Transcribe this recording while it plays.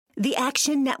The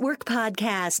Action Network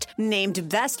Podcast, named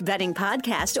Best Betting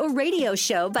Podcast or Radio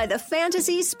Show by the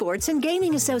Fantasy Sports and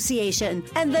Gaming Association,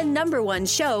 and the #1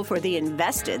 show for the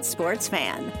invested sports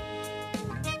fan.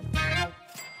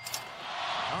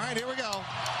 All right, here we go.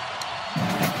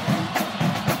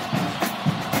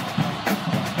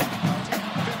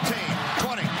 15,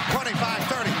 20, 25,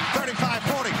 30, 35,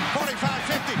 40, 45,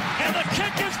 50. And the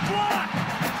kick is blocked.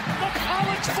 The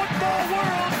college football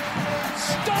world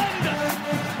stunned.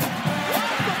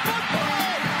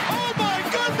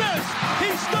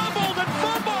 Stumbled and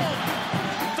fumbled.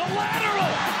 The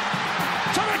lateral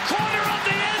to the corner of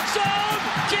the end zone.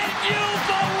 Can you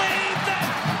believe that?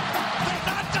 They're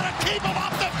not going to keep him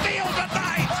off the field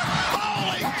tonight.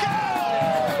 Holy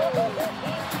cow!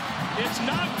 It's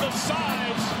not the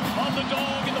size of the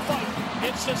dog in the fight.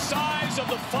 It's the size of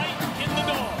the fight in the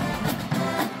dog.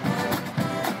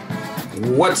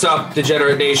 What's up,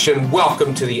 Degenerate Nation?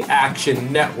 Welcome to the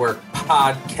Action Network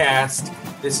Podcast.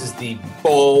 This is the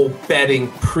bowl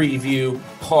betting preview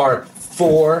part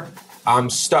 4. I'm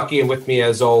Stucky, and with me,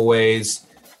 as always,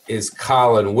 is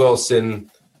Colin Wilson.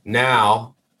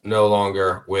 Now, no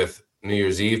longer with New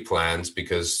Year's Eve plans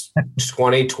because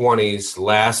 2020's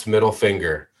last middle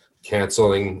finger,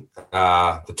 canceling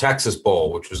the Texas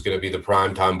Bowl, which was going to be the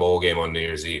primetime bowl game on New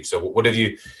Year's Eve. So, what have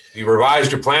you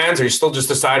revised your plans? Are you still just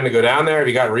deciding to go down there? Have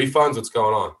you got refunds? What's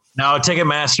going on? Now,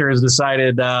 Ticketmaster has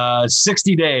decided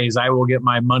 60 days I will get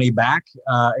my money back.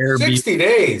 Airbnb, 60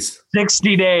 days?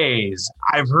 60 days.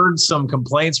 I've heard some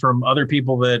complaints from other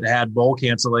people that had bowl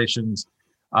cancellations.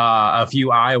 A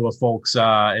few Iowa folks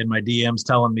in my DMs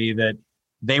telling me that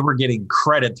they were getting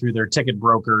credit through their ticket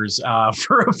brokers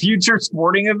for a future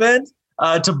sporting event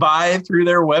to buy through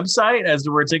their website as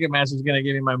to where Ticketmaster is going to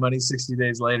give me my money 60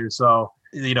 days later. So,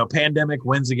 pandemic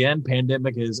wins again.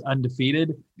 Pandemic is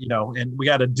undefeated, and we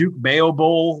got a Duke Mayo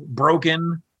Bowl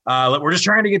broken. We're just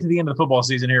trying to get to the end of the football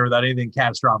season here without anything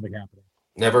catastrophic happening.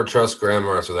 Never trust Graham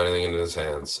Mertz with anything in his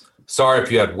hands. Sorry if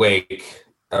you had Wake.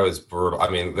 That was brutal. I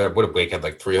mean, what if Wake had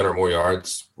like 300 more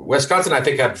yards? Wisconsin, I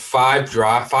think, had 5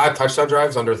 touchdown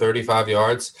drives under 35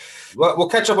 yards. We'll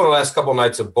catch up on the last couple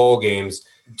nights of bowl games.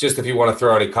 Just if you want to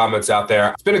throw any comments out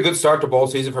there. It's been a good start to bowl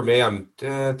season for me. I'm,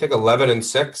 I think,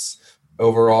 11-6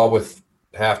 overall with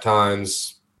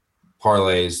halftimes,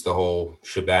 parlays, the whole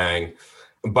shebang.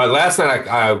 But last night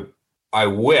I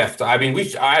whiffed. I mean,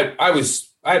 I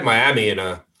had Miami in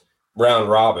a round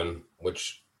robin,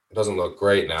 which doesn't look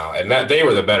great now, and that they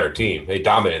were the better team. They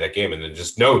dominated that game, and then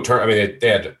just no turn. I mean, they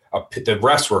had the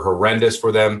refs were horrendous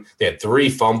for them. They had 3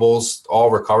 fumbles,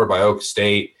 all recovered by Oak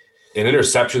State. An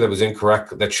interception that was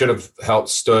incorrect that should have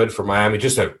stood for Miami.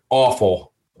 Just an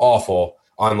awful,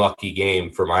 unlucky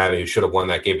game for Miami, who should have won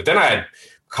that game. But then I had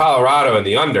Colorado in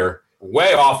the under,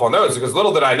 way off on those, because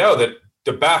little did I know that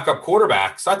the backup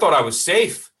quarterbacks, I thought I was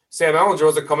safe. Sam Ehlinger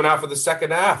wasn't coming out for the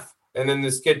second half. And then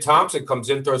this kid Thompson comes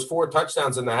in, throws 4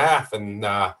 touchdowns in the half, and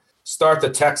start the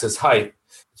Texas hype.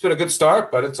 It's been a good start,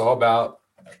 but it's all about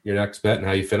your next bet and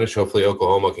how you finish. Hopefully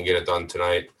Oklahoma can get it done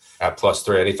tonight at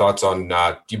 +3. Any thoughts on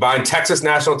you buying Texas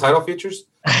national title futures?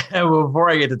 Well, before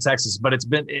I get to Texas, but I was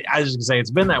just gonna say it's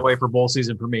been that way for bowl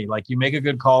season for me. Like, you make a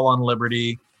good call on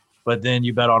Liberty, but then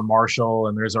you bet on Marshall,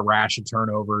 and there's a rash of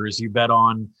turnovers. You bet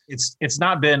on it's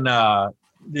not been the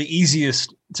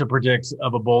easiest to predict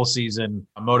of a bowl season.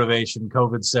 Motivation,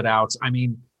 COVID sit-outs. I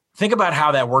mean, think about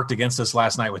how that worked against us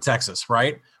last night with Texas,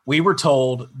 right? We were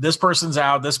told this person's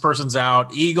out,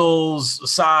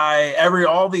 Eagles,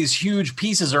 all these huge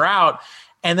pieces are out.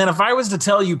 And then if I was to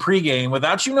tell you pregame,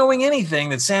 without you knowing anything,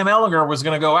 that Sam Ehlinger was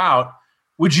going to go out,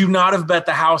 would you not have bet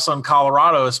the house on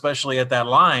Colorado, especially at that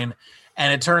line?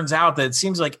 And it turns out that it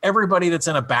seems like everybody that's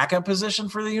in a backup position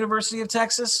for the University of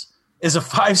Texas is a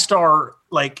 5-star,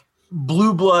 like,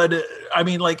 blue blood. I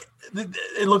mean, like,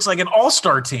 it looks like an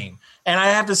all-star team. And I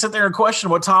have to sit there and question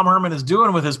what Tom Herman is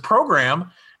doing with his program,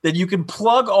 that you can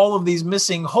plug all of these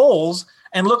missing holes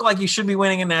and look like you should be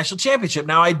winning a national championship.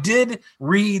 Now, I did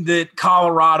read that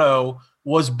Colorado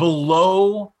was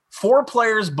 4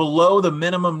 players below the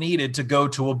minimum needed to go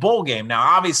to a bowl game. Now,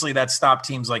 obviously, that stopped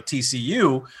teams like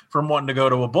TCU from wanting to go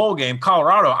to a bowl game.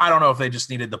 Colorado, I don't know if they just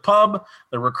needed the pub,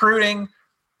 the recruiting,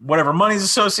 whatever money's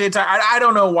associated. I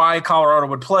don't know why Colorado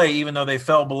would play, even though they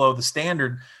fell below the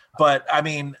standard. But, I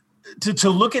mean, to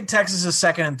look at Texas's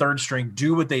second and third string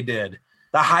do what they did,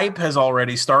 the hype has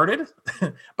already started.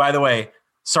 By the way,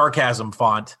 sarcasm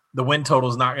font. The win total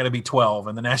is not going to be 12,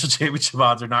 and the national championship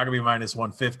odds are not going to be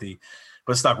 -150.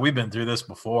 But Stuck, we've been through this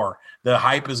before. The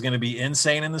hype is going to be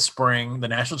insane in the spring. The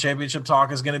national championship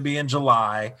talk is going to be in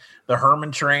July. The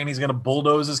Herman train, he's going to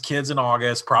bulldoze his kids in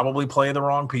August, probably play the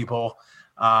wrong people.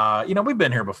 We've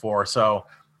been here before. So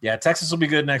Yeah, Texas will be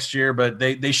good next year, but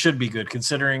they should be good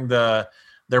considering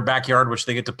their backyard, which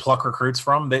they get to pluck recruits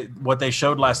from. What they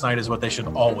showed last night is what they should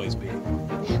always be.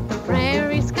 The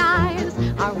prairie skies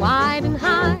are wide and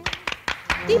high,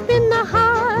 deep in the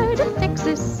heart of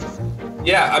Texas.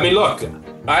 Yeah, I mean, look,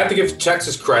 I have to give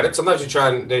Texas credit. Sometimes you try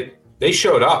and they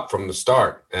showed up from the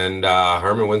start, and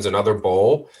Herman wins another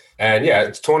bowl. And yeah,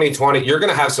 it's 2020. You're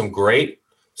going to have some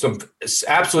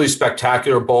absolutely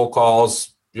spectacular bowl calls.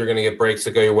 You're going to get breaks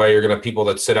that go your way. You're going to have people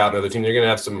that sit out in the other team. You're going to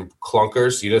have some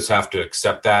clunkers. You just have to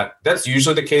accept that. That's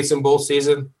usually the case in bowl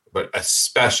season, but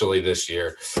especially this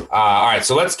year. All right,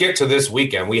 so let's get to this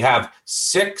weekend. We have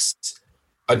 6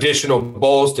 additional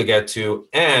bowls to get to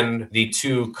and the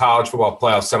 2 college football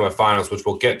playoff semifinals, which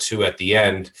we'll get to at the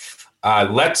end.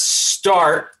 Let's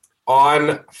start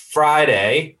on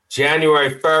Friday,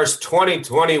 January 1st,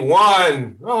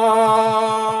 2021.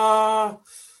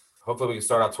 Hopefully we can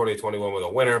start out 2021 with a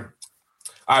winner.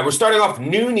 All right, we're starting off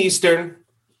noon Eastern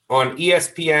on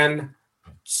ESPN.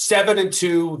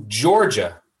 7-2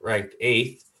 Georgia, ranked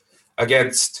 8th,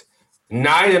 against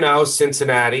 9-0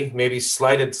 Cincinnati, maybe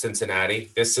slighted Cincinnati.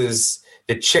 This is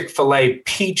the Chick-fil-A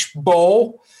Peach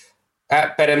Bowl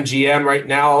at BetMGM right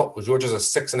now. Georgia's a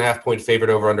 6.5-point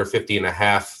favorite over under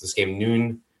 50.5. This game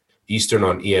noon Eastern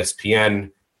on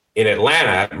ESPN in Atlanta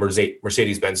at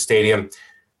Mercedes-Benz Stadium.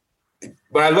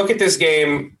 When I look at this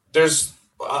game, there's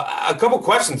a couple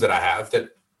questions that I have that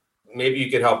maybe you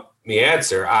could help me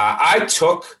answer. I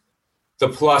took the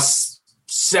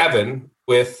 +7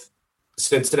 with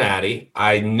Cincinnati.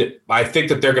 I think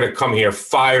that they're going to come here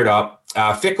fired up.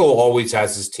 Fickell always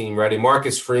has his team ready.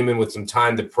 Marcus Freeman with some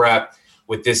time to prep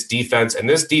with this defense, and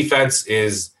this defense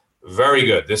is very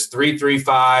good. This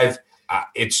 3-3-5.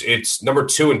 It's number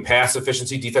 2 in pass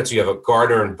efficiency defense. You have a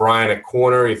Gardner and Bryant at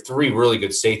corner. You have 3 really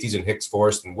good safeties in Hicks,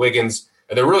 Forrest, and Wiggins.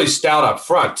 And they're really stout up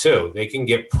front, too. They can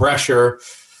get pressure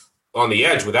on the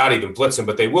edge without even blitzing,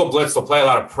 but they will blitz. They'll play a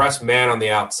lot of press man on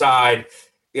the outside.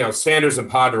 You know, Sanders and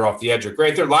Ponder off the edge are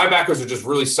great. Their linebackers are just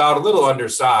really solid, a little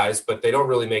undersized, but they don't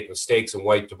really make mistakes in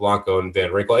White, DeBlanco, and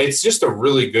Van Winkle. It's just a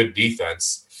really good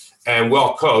defense and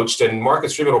well coached. And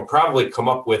Marcus Freeman will probably come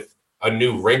up with a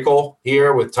new wrinkle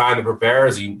here with time to prepare,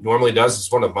 as he normally does.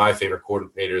 It's one of my favorite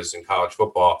coordinators in college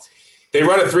football. They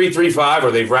run a 3-3-5, or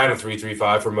they've ran a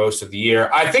 3-3-5 for most of the year.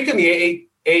 I think in the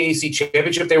AAC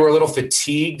Championship, they were a little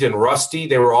fatigued and rusty.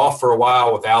 They were off for a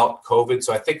while without COVID,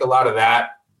 so I think a lot of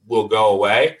that will go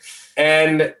away.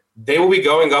 And they will be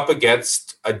going up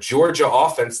against a Georgia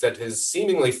offense that has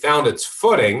seemingly found its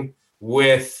footing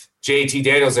with JT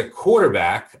Daniels at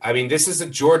quarterback. I mean, this is a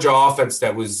Georgia offense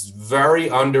that was very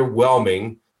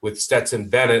underwhelming with Stetson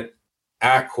Bennett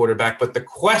at quarterback. But the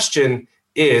question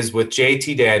is, with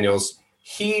JT Daniels,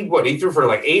 he threw for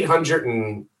like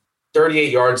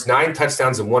 838 yards, 9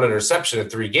 touchdowns, and 1 interception in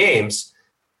 3 games.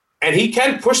 And he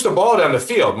can push the ball down the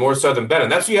field more so than Bennett.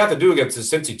 That's what you have to do against the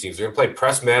Cincy teams. They're going to play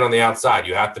press man on the outside.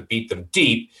 You have to beat them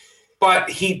deep. But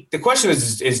the question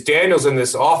is Daniels in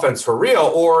this offense for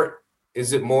real, or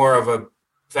is it more of a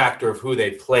factor of who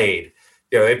they played?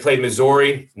 You know, they played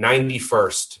Missouri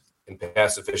 91st in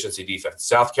pass efficiency defense.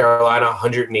 South Carolina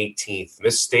 118th.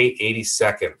 Miss State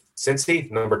 82nd.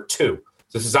 Cincy number 2.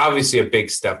 This is obviously a big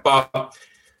step up.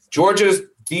 Georgia's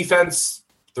defense,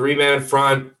 3-man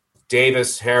front,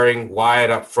 Davis, Herring, Wyatt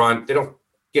up front. They don't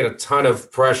get a ton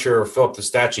of pressure or fill up the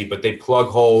stat sheet, but they plug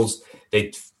holes,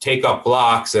 they take up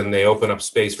blocks, and they open up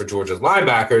space for Georgia's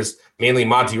linebackers, mainly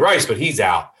Monty Rice, but he's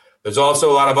out. There's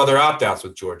also a lot of other opt-outs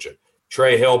with Georgia.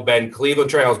 Trey Hill, Ben Cleveland.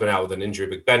 Trey Hill's been out with an injury,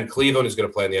 but Ben Cleveland is going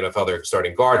to play in the NFL. Their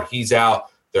starting guard, he's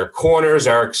out. Their corners,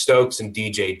 Eric Stokes and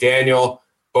DJ Daniel,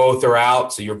 both are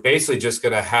out. So you're basically just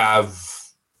going to have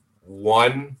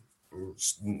one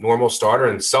normal starter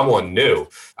and someone new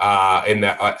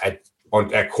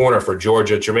at corner for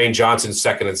Georgia. Jermaine Johnson,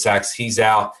 second in sacks. He's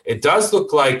out. It does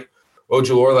look like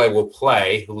Ojulari will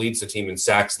play, who leads the team in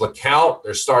sacks. LeCount,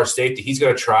 their star safety, he's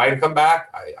going to try and come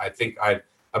back. I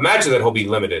imagine that he'll be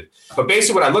limited. But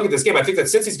basically, when I look at this game, I think that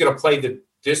since he's going to play the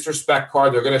disrespect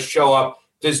card, they're going to show up.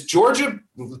 Does Georgia,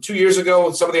 2 years ago,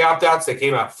 with some of the opt-outs, they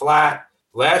came out flat.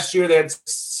 Last year, they had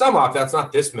some opt-outs,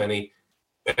 not this many,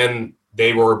 and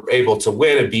they were able to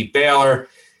win and beat Baylor.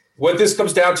 What this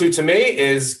comes down to me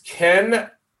is can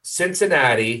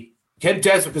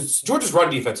Desmond, because Georgia's run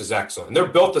defense is excellent, and they're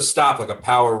built to stop like a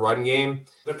power run game.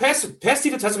 Their pass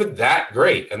defense hasn't been that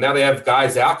great, and now they have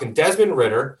guys out. Can Desmond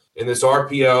Ridder in this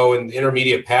RPO and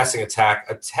intermediate passing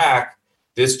attack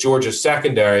this Georgia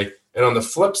secondary? And on the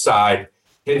flip side,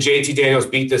 can JT Daniels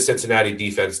beat this Cincinnati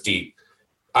defense deep?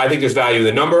 I think there's value in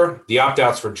the number. The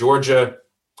opt-outs for Georgia,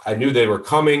 I knew they were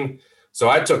coming, so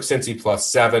I took Cincy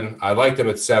 +7. I like them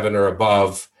at 7 or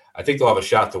above. I think they'll have a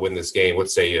shot to win this game.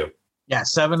 What say you? Yeah,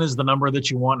 7 is the number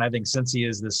that you want. I think Cincy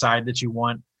is the side that you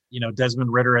want.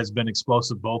 Desmond Ridder has been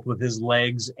explosive both with his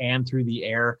legs and through the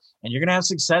air. And you're going to have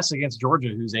success against Georgia,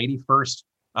 who's 81st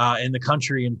in the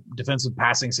country in defensive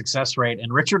passing success rate.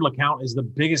 And Richard LeCounte is the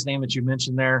biggest name that you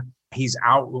mentioned there. He's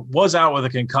was out with a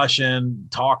concussion,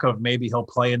 talk of maybe he'll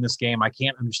play in this game. I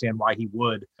can't understand why he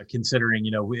would, considering,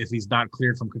 if he's not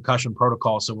cleared from concussion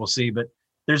protocol. So we'll see. But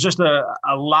there's just a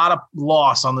lot of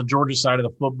loss on the Georgia side of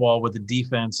the football with the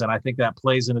defense. And I think that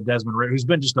plays into Desmond Ridder, who's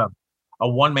been just a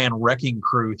one-man wrecking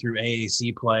crew through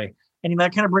AAC play. And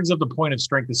that kind of brings up the point of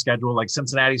strength of schedule. Like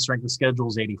Cincinnati's strength of schedule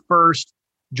is 81st.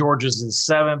 Georgia's is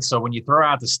 7th. So when you throw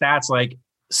out the stats like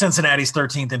Cincinnati's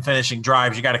 13th in finishing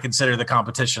drives, you got to consider the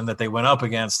competition that they went up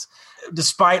against.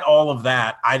 Despite all of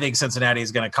that, I think Cincinnati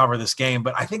is going to cover this game.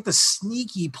 But I think the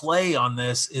sneaky play on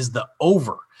this is the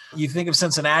over. You think of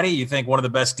Cincinnati, you think one of the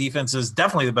best defenses,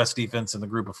 definitely the best defense in the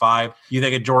group of 5. You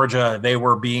think of Georgia, they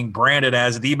were being branded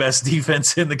as the best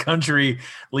defense in the country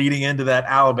leading into that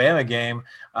Alabama game.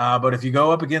 But if you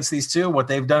go up against these two, what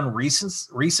they've done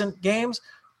recent games,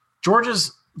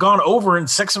 Georgia's gone over in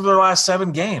 6 of their last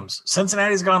 7 games.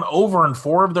 Cincinnati's gone over in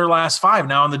 4 of their last 5.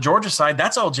 Now on the Georgia side,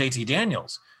 that's all JT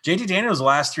Daniels. JT Daniels, the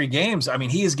last 3 games,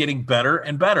 he is getting better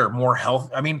and better, more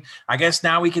health. I guess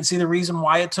now we can see the reason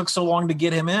why it took so long to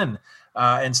get him in.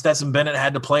 And Stetson Bennett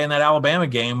had to play in that Alabama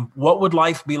game. What would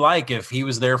life be like if he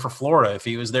was there for Florida, if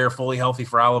he was there fully healthy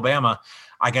for Alabama?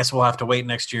 I guess we'll have to wait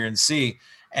next year and see.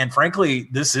 And frankly,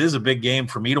 this is a big game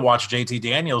for me to watch JT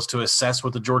Daniels to assess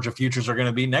what the Georgia futures are going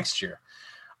to be next year.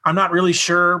 I'm not really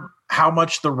sure how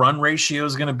much the run ratio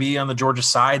is going to be on the Georgia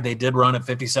side. They did run at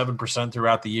 57%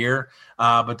 throughout the year,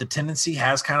 but the tendency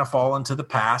has kind of fallen to the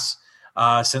pass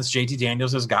since JT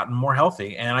Daniels has gotten more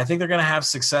healthy. And I think they're going to have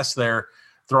success there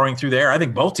throwing through the air. I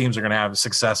think both teams are going to have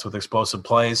success with explosive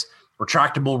plays.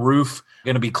 Retractable roof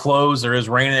going to be closed. There is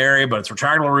rain in the area, but it's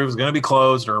retractable roof is going to be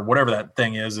closed or whatever that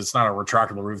thing is. It's not a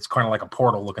retractable roof. It's kind of like a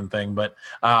portal looking thing, but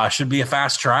should be a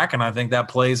fast track. And I think that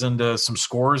plays into some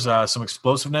scores, some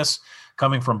explosiveness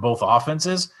coming from both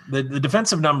offenses. The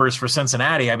defensive numbers for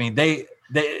Cincinnati,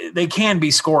 they can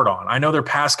be scored on. I know their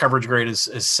pass coverage grade is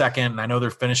 2nd, and I know their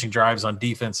finishing drives on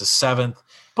defense is 7th.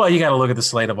 But you got to look at the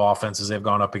slate of offenses they've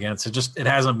gone up against. It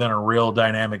hasn't been a real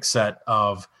dynamic set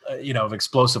of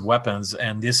explosive weapons.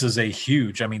 And this is a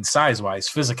huge, size-wise,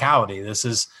 physicality. This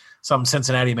is something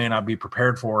Cincinnati may not be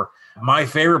prepared for. My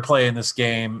favorite play in this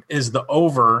game is the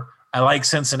over. I like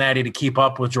Cincinnati to keep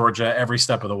up with Georgia every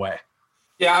step of the way.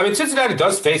 Yeah, Cincinnati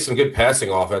does face some good passing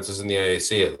offenses in the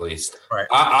AAC at least. Right.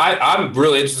 I'm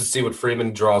really interested to see what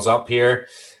Freeman draws up here.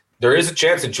 There is a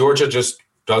chance that Georgia just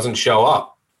doesn't show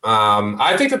up.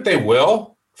 I think that they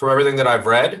will, from everything that I've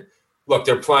read. Look,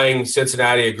 they're playing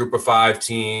Cincinnati, a group of 5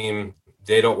 team.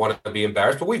 They don't want to be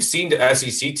embarrassed. But we've seen the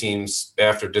SEC teams,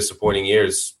 after disappointing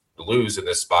years, lose in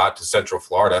this spot to Central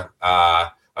Florida,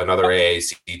 another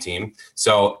AAC team.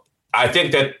 So I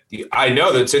think that I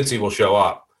know that Cincy will show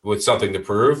up with something to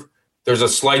prove. There's a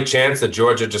slight chance that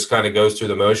Georgia just kind of goes through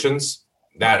the motions.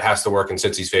 That has to work in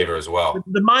Cincy's favor as well.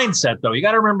 The mindset, though, you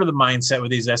got to remember the mindset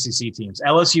with these SEC teams.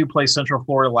 LSU played Central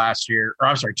Florida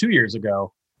 2 years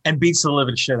ago, and beats the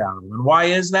living shit out of them. And why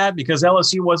is that? Because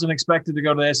LSU wasn't expected to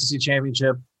go to the SEC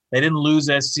championship. They didn't lose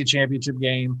the SEC championship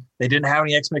game. They didn't have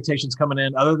any expectations coming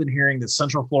in other than hearing that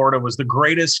Central Florida was the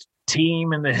greatest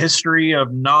team in the history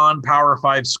of non-Power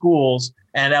 5 schools,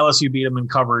 and LSU beat them and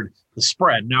covered the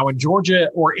spread. Now, when Georgia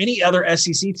or any other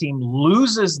SEC team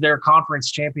loses their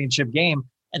conference championship game,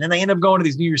 and then they end up going to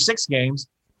these New Year's Six games,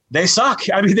 they suck.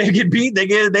 They get beat. They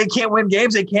can't win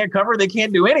games. They can't cover. They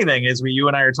can't do anything, as you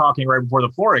and I are talking right before the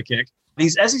Florida kick.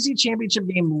 These SEC championship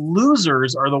game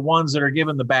losers are the ones that are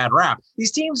given the bad rap.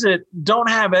 These teams that don't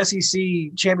have SEC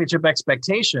championship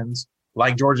expectations,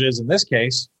 like Georgia is in this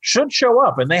case, should show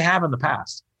up, and they have in the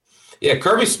past. Yeah,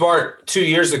 Kirby Smart 2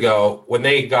 years ago, when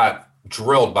they got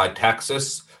drilled by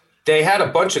Texas, they had a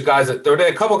bunch of guys there were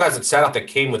a couple of guys that sat out that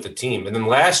came with the team. And then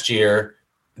last year,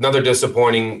 another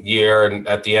disappointing year, and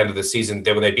at the end of the season,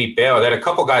 when they beat Baylor, they had a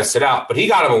couple of guys sit out, but he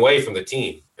got them away from the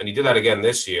team. And he did that again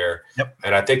this year. Yep.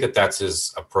 And I think that that's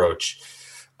his approach,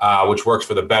 which works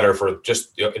for the better for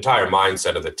just the entire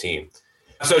mindset of the team.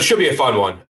 So it should be a fun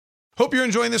one. Hope you're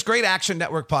enjoying this great Action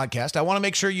Network podcast. I want to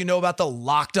make sure you know about the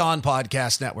Locked On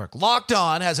Podcast Network. Locked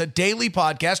On has a daily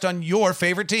podcast on your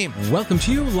favorite team. Welcome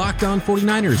to Locked On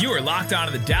 49ers. You are locked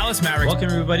on to the Dallas Mavericks. Welcome,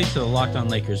 everybody, to the Locked On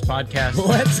Lakers podcast.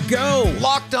 Let's go.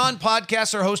 Locked On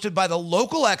podcasts are hosted by the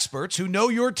local experts who know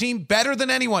your team better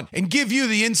than anyone and give you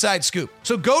the inside scoop.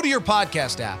 So go to your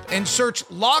podcast app and search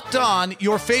Locked On,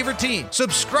 your favorite team.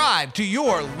 Subscribe to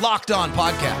your Locked On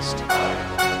podcast.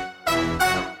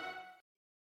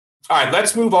 All right,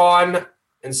 let's move on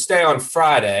and stay on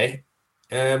Friday,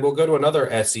 and we'll go to another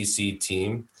SEC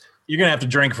team. You're going to have to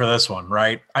drink for this one,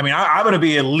 right? I mean, I'm going to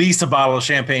be at least a bottle of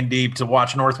champagne deep to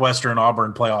watch Northwestern and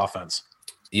Auburn play offense.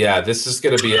 Yeah, this is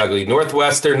going to be ugly.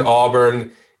 Northwestern,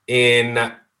 Auburn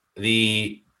in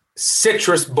the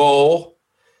Citrus Bowl,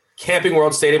 Camping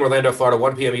World Stadium, Orlando, Florida,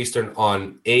 1 p.m. Eastern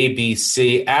on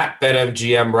ABC at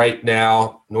BetMGM right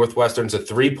now. Northwestern's a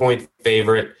 3-point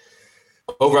favorite,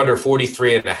 over under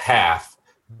 43.5.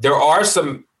 There are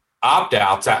some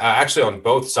opt-outs actually on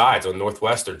both sides on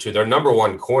Northwestern too. Their number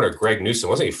one corner, Greg Newsom,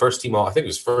 wasn't he first team I think he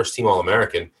was first team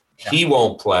All-American. Yeah. He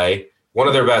won't play. One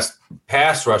of their best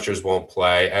pass rushers won't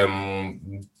play,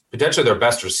 and potentially their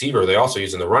best receiver they also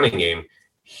use in the running game.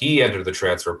 He entered the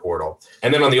transfer portal.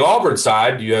 And then on the Auburn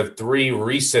side, you have 3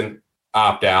 recent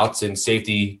opt-outs in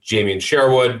safety Jamian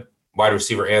Sherwood, wide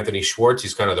receiver Anthony Schwartz.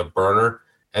 He's kind of the burner.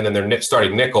 And then their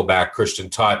starting nickelback, Christian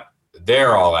Tutt.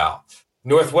 They're all out.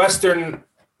 Northwestern,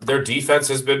 their defense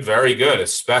has been very good,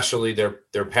 especially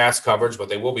their pass coverage, but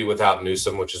they will be without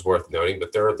Newsom, which is worth noting.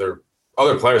 But their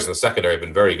other players in the secondary have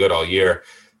been very good all year.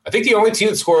 I think the only team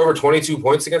that scored over 22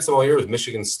 points against them all year was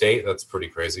Michigan State. That's pretty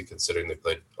crazy considering they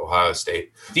played Ohio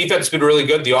State. Defense has been really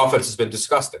good. The offense has been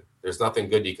disgusting. There's nothing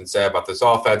good you can say about this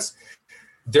offense.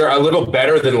 They're a little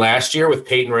better than last year with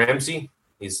Peyton Ramsey.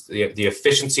 The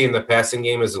efficiency in the passing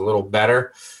game is a little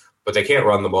better, but they can't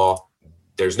run the ball.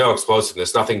 There's no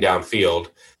explosiveness, nothing downfield.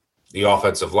 The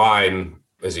offensive line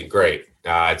isn't great.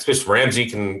 It's just Ramsey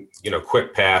can,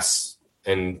 quick pass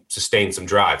and sustain some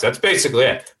drives. That's basically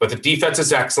it. But the defense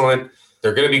is excellent.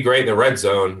 They're going to be great in the red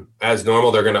zone. As normal,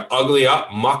 they're going to ugly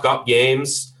up, muck up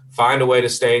games, find a way to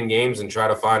stay in games, and try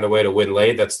to find a way to win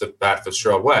late. That's the Pat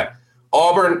Fitzgerald way.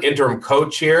 Auburn interim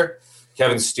coach here,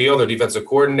 Kevin Steele, their defensive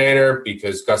coordinator,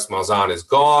 because Gus Malzahn is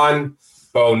gone.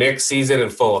 Bo Nix season in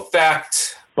full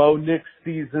effect.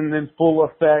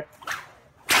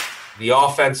 The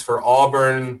offense for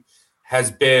Auburn has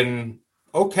been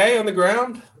okay on the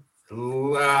ground,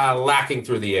 lacking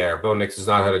through the air. Bo Nix has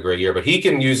not had a great year, but he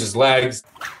can use his legs.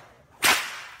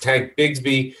 Tank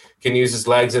Bigsby can use his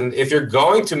legs. And if you're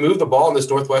going to move the ball in this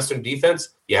Northwestern defense,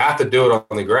 you have to do it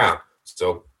on the ground.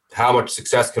 So how much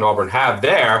success can Auburn have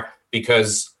there?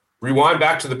 Because rewind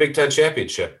back to the Big Ten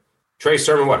championship. Trey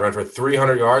Sermon, ran for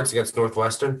 300 yards against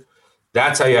Northwestern?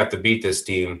 That's how you have to beat this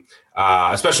team,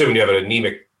 especially when you have an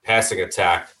anemic passing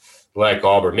attack like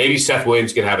Auburn. Maybe Seth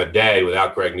Williams can have a day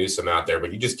without Greg Newsom out there,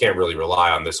 but you just can't really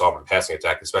rely on this Auburn passing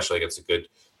attack, especially against a good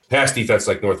pass defense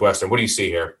like Northwestern. What do you see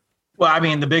here? Well, I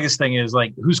mean, the biggest thing is,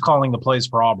 who's calling the plays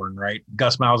for Auburn, right?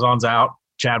 Gus Malzahn's out.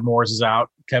 Chad Morris is out.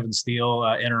 Kevin Steele,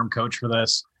 interim coach for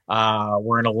this.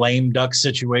 We're in a lame duck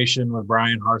situation with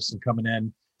Brian Harsin coming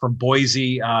in from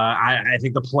Boise. I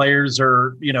think the players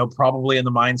are, probably in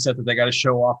the mindset that they got to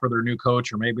show off for their new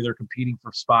coach, or maybe they're competing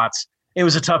for spots. It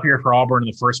was a tough year for Auburn in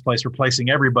the first place, replacing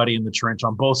everybody in the trench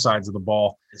on both sides of the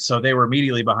ball. So they were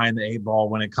immediately behind the 8 ball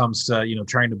when it comes to,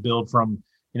 trying to build from,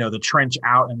 the trench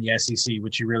out in the SEC,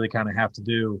 which you really kind of have to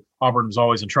do. Auburn was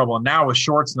always in trouble. And now with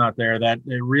Shorts not there, that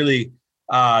it really,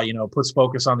 puts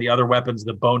focus on the other weapons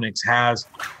that Bo Nix has.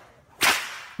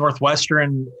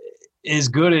 Northwestern is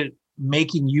good at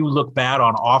making you look bad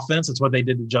on offense. It's what they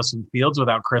did to Justin Fields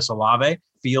without Chris Olave.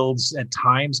 Fields at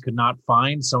times could not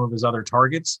find some of his other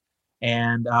targets.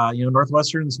 And,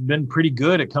 Northwestern's been pretty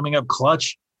good at coming up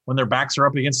clutch when their backs are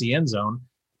up against the end zone.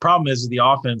 Problem is the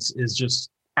offense is just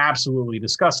absolutely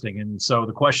disgusting. And so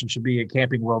the question should be at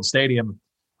Camping World Stadium,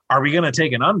 are we going to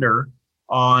take an under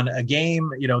on a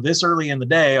game, this early in the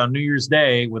day on New Year's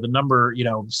Day with a number,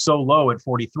 so low at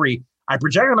 43? I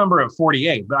project a number at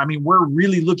 48, but I mean, we're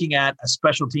really looking at a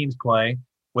special teams play,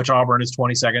 which Auburn is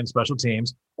 22nd special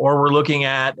teams, or we're looking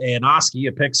at an Oski,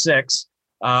 a pick 6,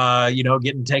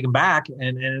 getting taken back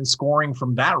and scoring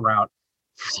from that route.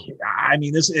 I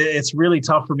mean, it's really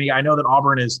tough for me. I know that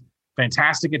Auburn is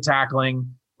fantastic at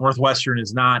tackling. Northwestern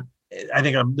is not. I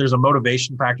think there's a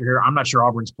motivation factor here. I'm not sure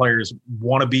Auburn's players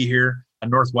want to be here. And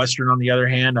Northwestern, on the other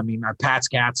hand, I mean, Pat's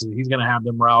Cats, he's going to have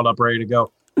them riled up, ready to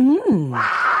go.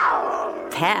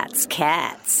 Pat's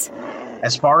Cats.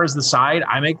 As far as the side,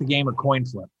 I make the game a coin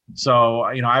flip. So,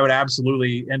 I would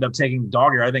absolutely end up taking the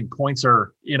dog here. I think points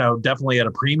are, definitely at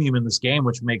a premium in this game,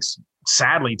 which makes,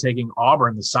 sadly, taking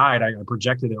Auburn the side. I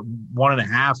projected at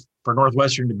 1.5 for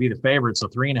Northwestern to be the favorite. So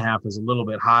 3.5 is a little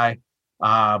bit high.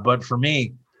 But for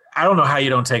me, I don't know how you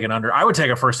don't take an under. I would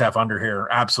take a first half under here.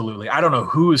 Absolutely. I don't know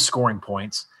who is scoring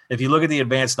points. If you look at the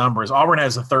advanced numbers, Auburn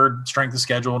has the 3rd strength of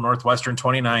schedule, Northwestern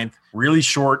 29th, really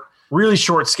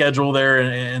short schedule there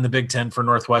in the Big Ten for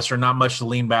Northwestern. Not much to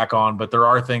lean back on, but there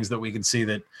are things that we can see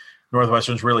that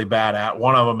Northwestern's really bad at.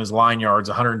 One of them is line yards,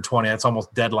 120. That's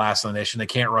almost dead last in the nation. They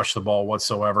can't rush the ball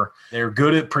whatsoever. They're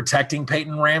good at protecting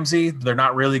Peyton Ramsey. They're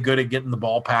not really good at getting the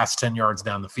ball past 10 yards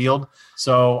down the field.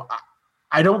 So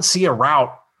I don't see a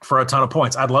route for a ton of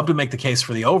points. I'd love to make the case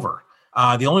for the over.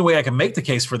 The only way I can make the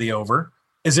case for the over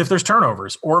is if there's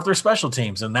turnovers or if there's special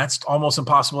teams, and that's almost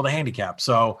impossible to handicap.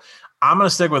 So I'm going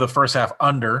to stick with the first half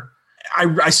under.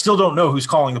 I still don't know who's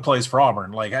calling the plays for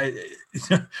Auburn.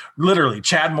 Literally,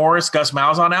 Chad Morris, Gus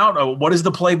Malzahn out. What is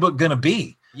the playbook going to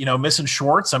be? Missing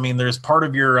Schwartz. I mean, there's part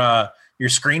of your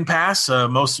screen pass.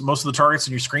 Most of the targets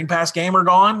in your screen pass game are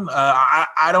gone.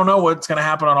 I don't know what's going to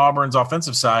happen on Auburn's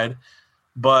offensive side,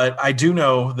 but I do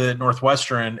know that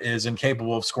Northwestern is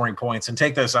incapable of scoring points. And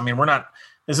take this. I mean,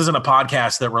 this isn't a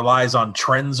podcast that relies on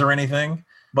trends or anything,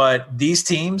 but these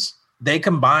teams, they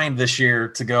combined this year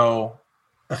to go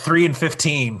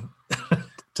 3-15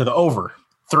 to the over.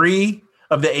 3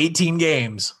 of the 18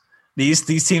 games these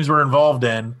teams were involved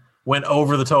in went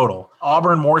over the total.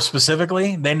 Auburn, more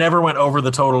specifically, they never went over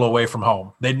the total away from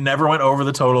home. They never went over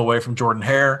the total away from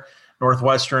Jordan-Hare.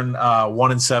 Northwestern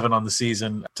 1-7 on the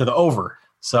season to the over.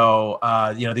 So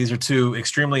these are two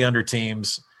extremely under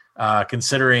teams.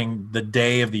 Considering the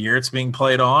day of the year it's being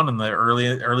played on and the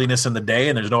earliness in the day,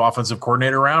 and there's no offensive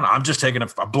coordinator around, I'm just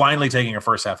blindly taking a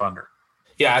first half under.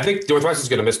 Yeah, I think Northwestern's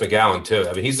going to miss McGowan too.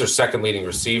 I mean, he's their second leading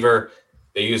receiver.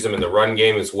 They used him in the run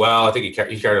game as well. I think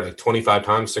he carried like 25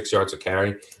 times, 6 yards of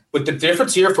carry. But the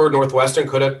difference here for Northwestern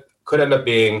could end up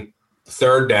being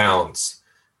third downs.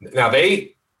 Now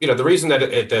the reason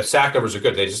that the sack numbers are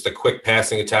good, they just a quick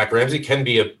passing attack. Ramsey can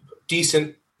be a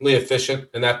decently efficient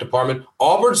in that department.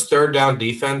 Auburn's third down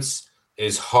defense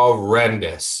is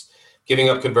horrendous, giving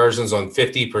up conversions on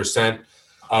 50%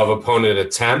 of opponent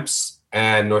attempts.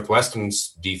 And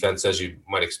Northwestern's defense, as you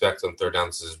might expect on third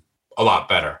downs, is a lot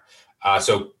better.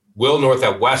 So will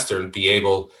Northwestern be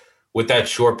able, with that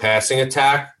short passing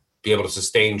attack, be able to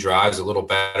sustain drives a little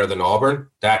better than Auburn?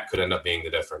 That could end up being the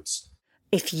difference.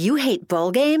 If you hate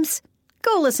bowl games,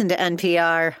 go listen to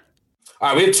NPR. All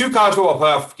right, we have 2 college football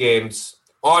playoff games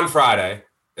on Friday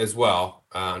as well.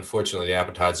 Unfortunately, the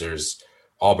appetizers,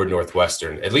 Auburn,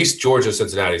 Northwestern. At least Georgia,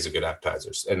 Cincinnati is a good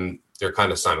appetizers, and they're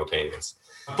kind of simultaneous.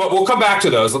 But we'll come back to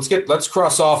those. Let's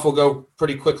cross off. We'll go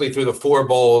pretty quickly through the 4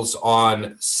 bowls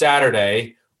on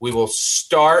Saturday. We will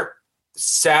start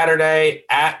Saturday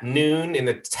at noon in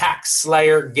the Tax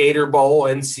Slayer Gator Bowl,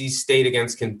 NC State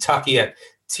against Kentucky at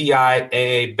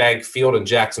TIAA Bank Field in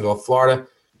Jacksonville, Florida.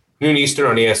 Noon Eastern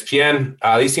on ESPN.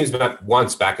 These teams met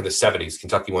once back in the 70s.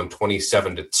 Kentucky won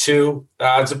 27-2.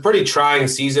 It's a pretty trying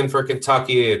season for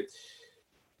Kentucky.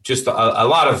 Just a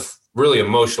lot of really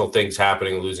emotional things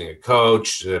happening, losing a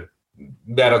coach,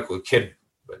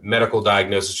 medical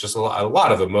diagnosis, just a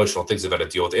lot of emotional things they've had to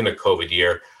deal with in a COVID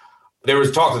year. There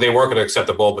was talk that they weren't going to accept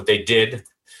the bowl, but they did.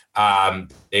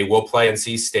 They will play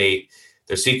NC State.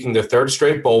 They're seeking their 3rd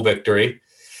straight bowl victory.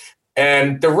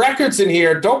 And the records in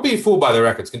here, don't be fooled by the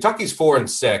records. Kentucky's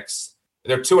 4-6.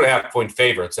 They're 2.5-point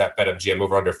favorites at BetMGM,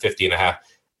 over under 50.5.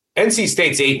 NC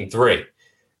State's 8-3.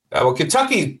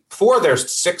 Kentucky, 4 of their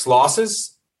 6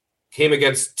 losses came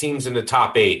against teams in the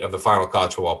top 8 of the final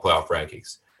college football playoff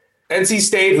rankings. NC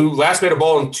State, who last made a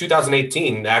bowl in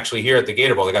 2018, actually here at the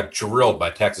Gator Bowl, they got drilled by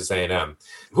Texas A&M.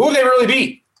 Who have they really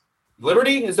beat?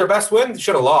 Liberty is their best win. They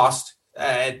should have lost.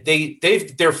 They're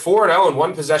 4-0 in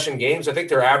one-possession games. I think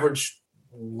their average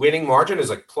winning margin is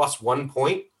like plus 1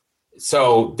 point.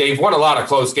 So they've won a lot of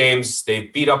close games. They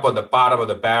beat up on the bottom of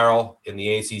the barrel in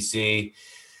the ACC.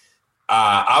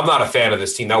 I'm not a fan of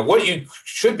this team. Now, what you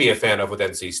should be a fan of with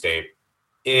NC State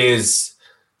is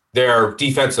their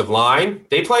defensive line.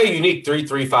 They play a unique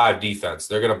 3-3-5 defense.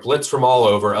 They're going to blitz from all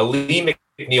over. Ali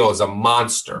McNeil is a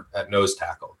monster at nose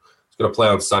tackle. He's going to play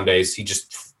on Sundays. He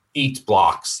just eats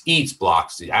blocks. He's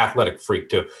an athletic freak,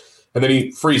 too. And then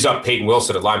he frees up Peyton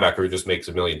Wilson at linebacker, who just makes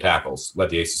a million tackles,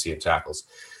 led the ACC in tackles.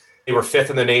 They were 5th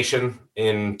in the nation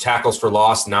in tackles for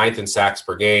loss, 9th in sacks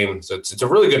per game. So it's a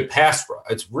really good pass rush.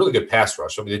 It's really good pass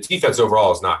rush. I mean, the defense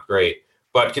overall is not great.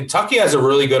 But Kentucky has a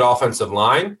really good offensive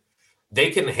line.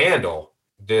 They can handle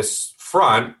this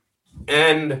front.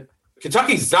 And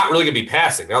Kentucky's not really going to be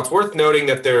passing. Now, it's worth noting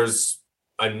that there's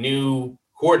a new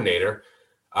coordinator.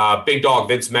 Big dog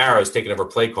Vince Marrow is taking over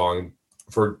play calling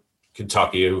for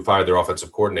Kentucky, who fired their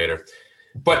offensive coordinator.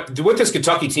 But what this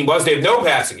Kentucky team was, they have no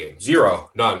passing game.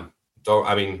 0, none.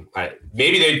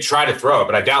 Maybe they try to throw it,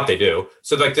 but I doubt they do.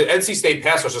 So like the NC State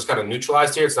pass rush is kind of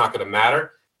neutralized here. It's not going to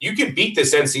matter. You can beat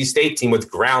this NC State team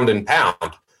with ground and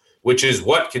pound, which is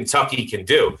what Kentucky can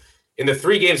do. In the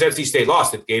 3 games NC State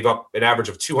lost, it gave up an average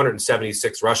of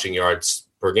 276 rushing yards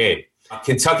per game.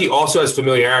 Kentucky also has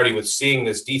familiarity with seeing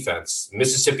this defense.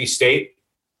 Mississippi State,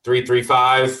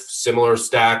 3-3-5, similar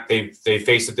stack. They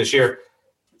faced it this year.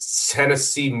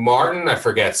 Tennessee Martin, I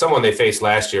forget, someone they faced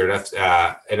last year, an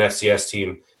FCS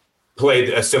team, played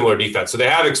a similar defense. So they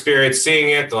have experience seeing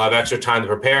it. They'll have extra time to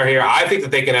prepare here. I think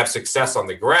that they can have success on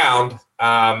the ground.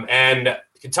 And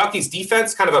Kentucky's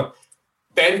defense, kind of a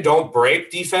bend, don't break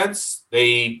defense.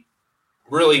 They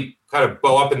really kind of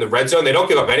bow up in the red zone. They don't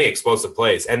give up any explosive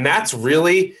plays. And that's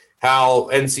really how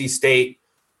NC State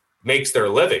makes their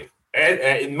living. And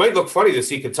it might look funny to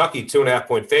see Kentucky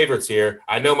 2.5-point favorites here.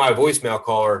 I know my voicemail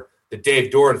caller, the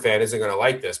Dave Doran fan, isn't going to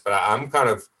like this, but I'm kind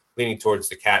of leaning towards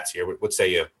the Cats here. What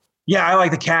say you? Yeah, I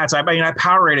like the Cats. I mean, I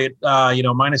power rated,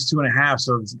 -2.5.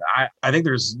 So I think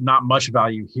there's not much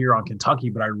value here on Kentucky,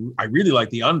 but I really like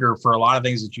the under for a lot of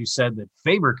things that you said that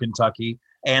favor Kentucky,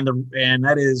 and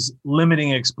that is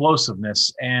limiting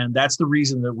explosiveness. And that's the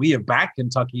reason that we have backed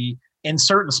Kentucky in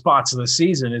certain spots of the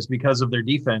season is because of their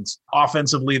defense.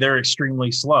 Offensively, they're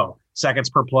extremely slow. Seconds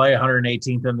per play,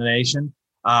 118th in the nation.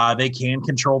 They can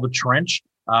control the trench.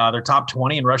 They're top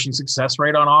 20 in rushing success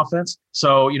rate on offense.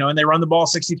 So, and they run the ball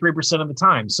 63% of the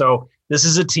time. So this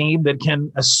is a team that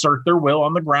can assert their will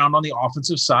on the ground on the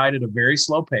offensive side at a very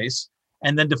slow pace.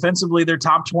 And then defensively, they're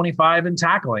top 25 in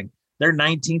tackling. They're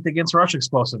 19th against rush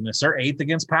explosiveness. They're 8th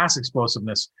against pass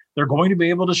explosiveness. They're going to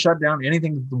be able to shut down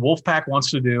anything that the Wolfpack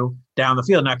wants to do down the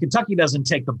field. Now, Kentucky doesn't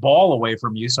take the ball away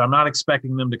from you, so I'm not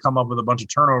expecting them to come up with a bunch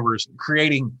of turnovers,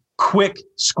 creating quick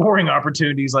scoring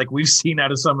opportunities like we've seen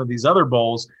out of some of these other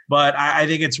bowls. But I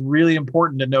think it's really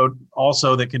important to note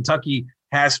also that Kentucky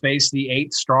has faced the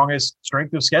 8th strongest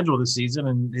strength of schedule this season,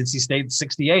 and NC State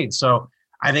 68. So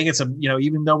I think it's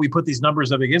even though we put these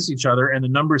numbers up against each other and the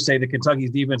numbers say that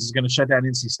Kentucky's defense is going to shut down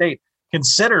NC State,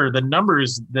 consider the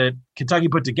numbers that Kentucky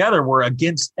put together were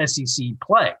against SEC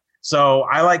play. So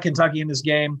I like Kentucky in this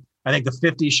game. I think the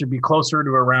 50 should be closer to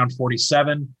around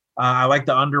 47. I like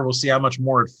the under. We'll see how much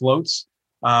more it floats.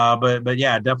 But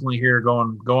yeah, definitely here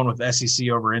going with SEC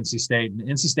over NC State. And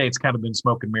NC State's kind of been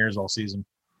smoke and mirrors all season.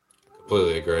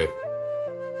 Completely agree.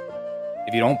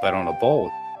 If you don't bet on a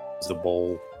bowl, does the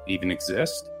bowl even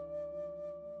exist?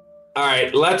 All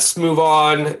right, let's move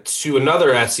on to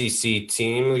another SEC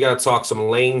team. We got to talk some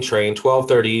Lane Train,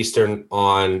 12:30 Eastern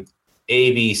on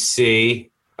ABC.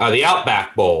 The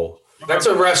Outback Bowl. That's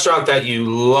a restaurant that you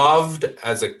loved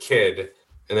as a kid,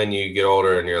 and then you get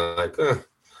older and you're like,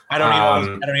 I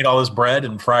don't eat all this bread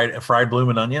and fried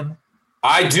bloomin' onion.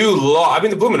 I do love.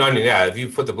 The bloomin' onion. Yeah, if you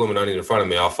put the bloomin' onion in front of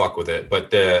me, I'll fuck with it.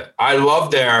 But I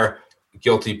love their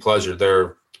guilty pleasure.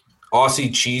 Their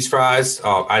Aussie cheese fries.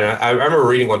 I remember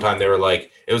reading one time they were like,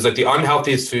 it was like the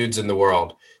unhealthiest foods in the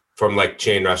world from like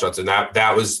chain restaurants, and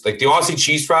that was like the Aussie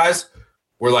cheese fries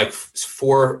were like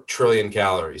 4 trillion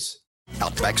calories.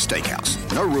 Outback Steakhouse.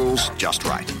 No rules, just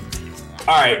right.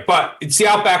 All right, but it's the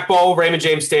Outback Bowl, Raymond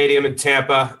James Stadium in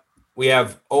Tampa. We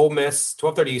have Ole Miss,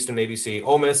 12:30 Eastern ABC.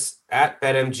 Ole Miss at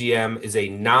BetMGM is a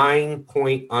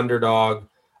 9-point underdog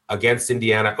against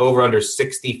Indiana, over under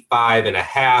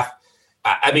 65.5.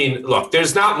 I mean, look,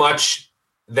 there's not much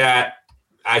that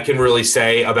I can really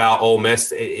say about Ole Miss.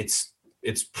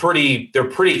 They're pretty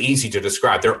easy to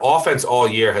describe. Their offense all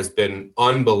year has been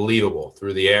unbelievable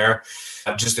through the air,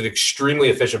 just an extremely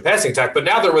efficient passing attack. But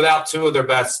now they're without 2 of their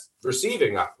best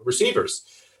receivers.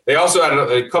 They also had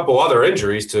a couple other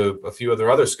injuries to a few of their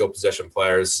other skill possession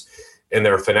players in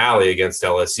their finale against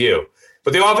LSU.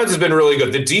 But the offense has been really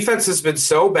good. The defense has been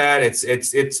so bad.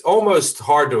 It's almost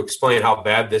hard to explain how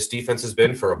bad this defense has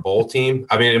been for a bowl team.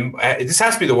 I mean, this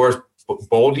has to be the worst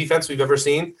bowl defense we've ever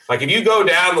seen. Like, if you go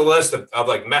down the list of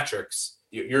like metrics,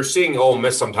 you're seeing Ole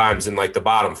Miss sometimes in like the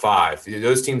bottom 5.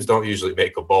 Those teams don't usually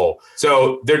make a bowl.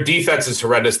 So their defense is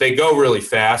horrendous. They go really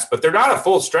fast, but they're not at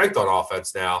full strength on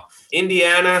offense now.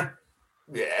 Indiana,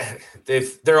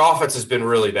 their offense has been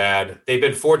really bad. They've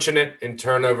been fortunate in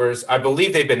turnovers. I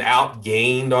believe they've been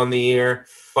outgained on the year,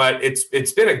 but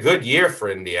it's been a good year for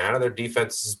Indiana. Their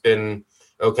defense has been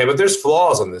okay, but there's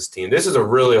flaws on this team. This is a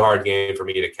really hard game for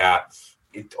me to cap.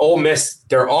 Ole Miss,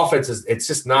 their offense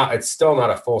it's still not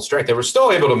a full strength. They were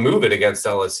still able to move it against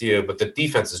LSU, but the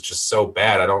defense is just so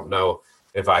bad. I don't know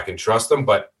if I can trust them,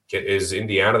 but is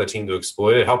Indiana the team to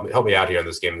exploit it? Help me out here in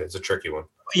this game. It's a tricky one.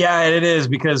 Yeah, it is,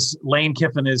 because Lane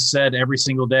Kiffin has said every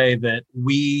single day that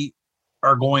we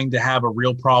are going to have a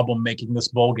real problem making this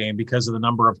bowl game because of the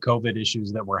number of COVID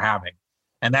issues that we're having.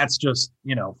 And that's just,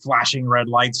 flashing red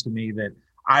lights to me that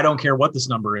I don't care what this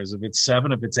number is. If it's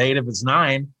 7, if it's 8, if it's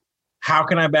 9, how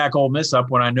can I back Ole Miss up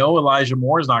when I know Elijah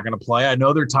Moore is not going to play? I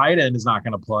know their tight end is not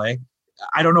going to play.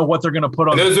 I don't know what they're going to put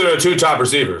on. Those are the 2 top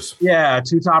receivers. Yeah,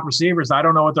 2 top receivers. I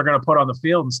don't know what they're going to put on the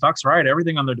field. And Stuck's right.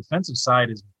 Everything on the defensive side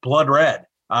is blood red.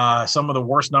 Some of the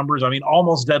worst numbers. I mean,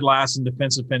 almost dead last in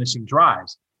defensive finishing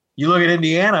drives. You look at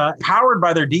Indiana, powered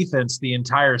by their defense the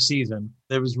entire season.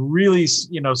 There was really,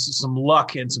 some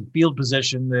luck and some field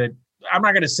position that I'm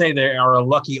not going to say they are a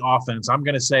lucky offense. I'm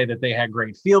going to say that they had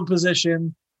great field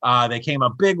position. They came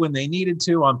up big when they needed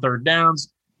to on third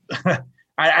downs.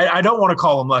 I don't want to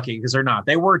call them lucky because they're not.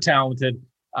 They were talented,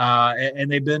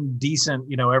 and they've been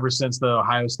decent, ever since the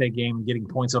Ohio State game, getting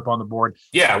points up on the board.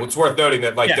 Yeah, it's worth noting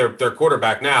that their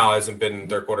quarterback now hasn't been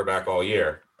their quarterback all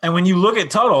year. And when you look at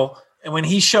Tuttle, and when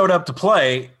he showed up to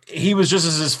play, he was just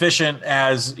as efficient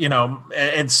as,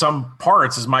 in some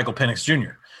parts as Michael Penix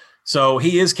Jr. So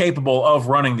he is capable of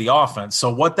running the offense.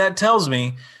 So what that tells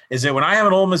me is that when I have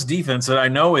an Ole Miss defense that I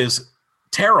know is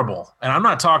terrible, and I'm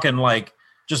not talking like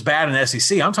just bad in the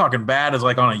SEC, I'm talking bad as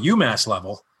like on a UMass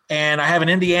level, and I have an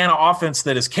Indiana offense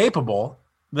that is capable,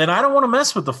 then I don't want to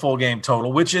mess with the full game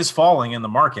total, which is falling in the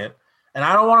market, and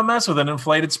I don't want to mess with an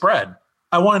inflated spread.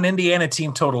 I want an Indiana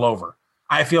team total over.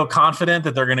 I feel confident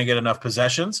that they're going to get enough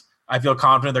possessions. I feel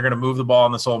confident they're going to move the ball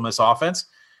in this Ole Miss offense.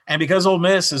 And because Ole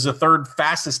Miss is the 3rd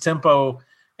fastest tempo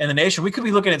in the nation, we could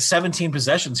be looking at 17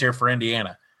 possessions here for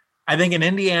Indiana. I think an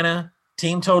Indiana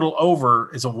team total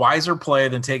over is a wiser play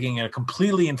than taking a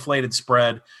completely inflated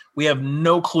spread. We have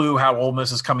no clue how Ole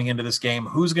Miss is coming into this game,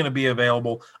 who's going to be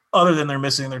available, other than they're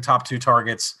missing their top 2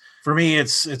 targets. For me,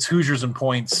 it's Hoosiers and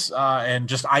points, and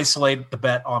just isolate the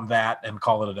bet on that and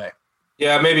call it a day.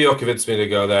 Yeah, maybe you'll convince me to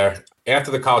go there. After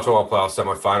the College Football Playoff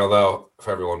semifinal, though, for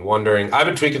everyone wondering, I've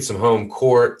been tweaking some home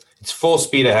court. It's full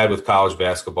speed ahead with college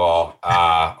basketball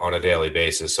on a daily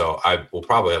basis, so I will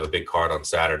probably have a big card on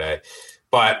Saturday.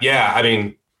 But, yeah, I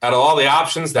mean, out of all the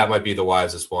options, that might be the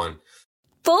wisest one.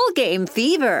 Full game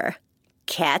fever.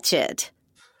 Catch it.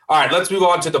 All right, let's move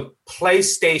on to the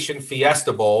PlayStation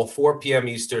Fiesta Bowl, 4 p.m.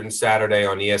 Eastern, Saturday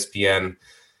on ESPN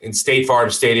in State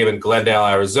Farm Stadium in Glendale,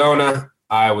 Arizona.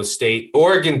 Iowa State,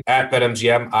 Oregon at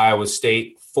BetMGM. Iowa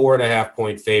State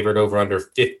 4.5-point favorite, over under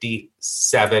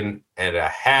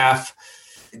 57.5.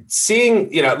 Seeing,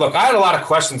 look, I had a lot of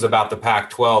questions about the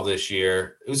Pac-12 this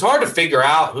year. It was hard to figure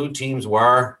out who teams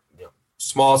were.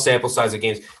 Small sample size of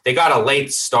games. They got a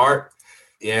late start,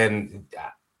 and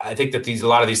I think that a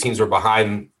lot of these teams were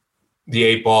behind the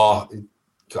 8 ball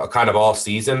kind of all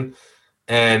season.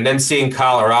 And then seeing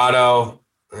Colorado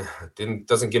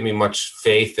doesn't give me much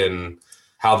faith in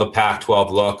how the Pac-12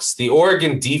 looks. The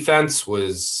Oregon defense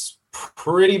was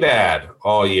pretty bad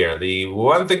all year. The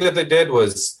one thing that they did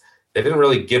was they didn't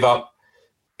really give up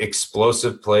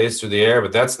explosive plays through the air,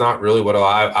 but that's not really what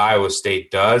Iowa State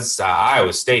does.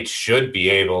 Iowa State should be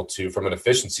able to, from an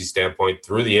efficiency standpoint,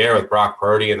 through the air with Brock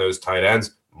Purdy and those tight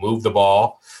ends, move the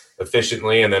ball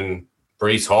efficiently, and then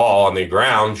Breece Hall on the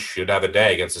ground should have a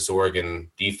day against this Oregon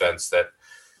defense that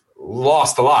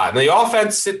lost a lot. And the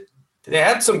offense, they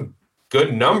had some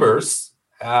good numbers,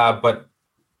 but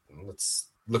let's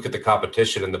look at the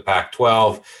competition in the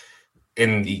Pac-12.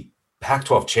 In the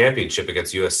Pac-12 championship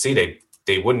against USC,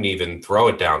 they wouldn't even throw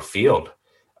it downfield.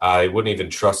 They wouldn't even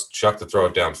trust Chuck to throw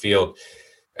it downfield.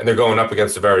 And they're going up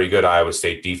against a very good Iowa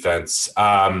State defense.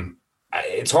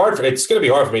 It's going to be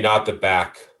hard for me not to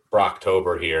back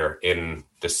Brocktober here in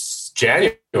this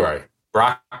January.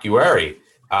 Brockuary.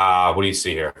 What do you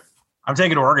see here? I'm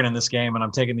taking Oregon in this game, and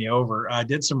I'm taking the over. I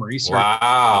did some research.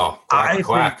 Wow.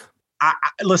 Quack.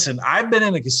 Listen, I've been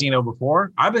in a casino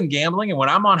before. I've been gambling, and when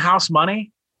I'm on house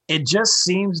money, it just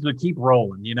seems to keep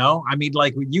rolling, I mean,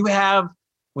 like when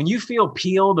you feel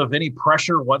peeled of any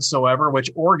pressure whatsoever,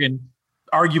 which Oregon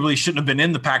arguably shouldn't have been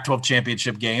in the Pac-12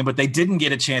 championship game, but they didn't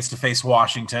get a chance to face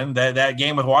Washington. That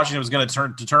game with Washington was going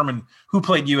to determine who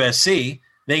played USC.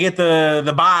 They get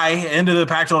the bye into the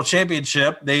Pac-12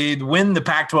 championship. They win the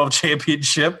Pac-12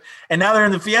 championship, and now they're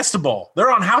in the Fiesta Bowl.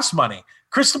 They're on house money.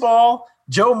 Cristobal,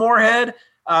 Joe Moorhead,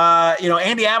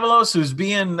 Andy Avalos, who's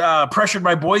being pressured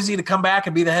by Boise to come back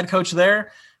and be the head coach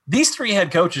there. These 3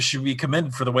 head coaches should be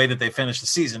commended for the way that they finished the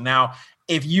season. Now,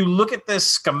 if you look at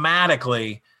this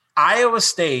schematically, Iowa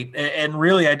State, and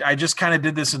really I just kind of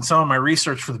did this in some of my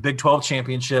research for the Big 12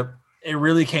 championship. It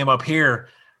really came up here.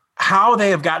 How they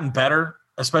have gotten better,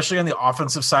 especially on the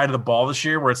offensive side of the ball this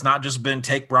year, where it's not just been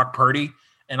take Brock Purdy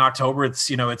in October.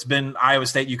 It's been Iowa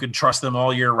State. You can trust them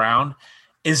all year round.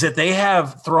 Is that they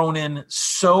have thrown in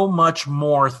so much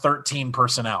more 13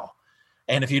 personnel.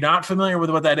 And if you're not familiar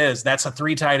with what that is, that's a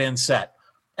 3 tight end set.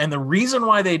 And the reason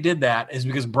why they did that is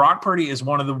because Brock Purdy is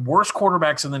one of the worst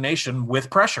quarterbacks in the nation with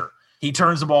pressure. He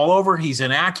turns the ball over. He's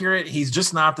inaccurate. He's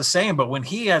just not the same. But when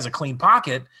he has a clean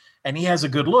pocket and he has a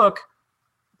good look,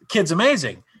 kid's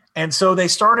amazing. And so they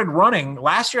started running.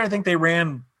 Last year, I think they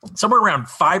ran somewhere around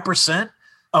 5%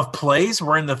 of plays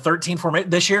were in the 13 formation.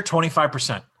 This year,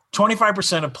 25%.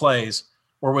 25% of plays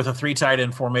were with a 3 tight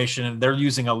end formation, and they're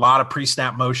using a lot of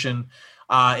pre-snap motion.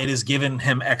 It has given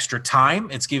him extra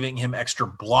time. It's giving him extra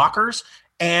blockers.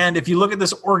 And if you look at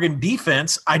this Oregon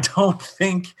defense, I don't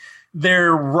think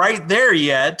they're right there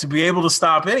yet to be able to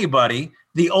stop anybody.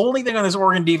 The only thing on this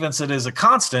Oregon defense that is a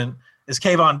constant is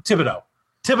Kayvon Thibodeaux.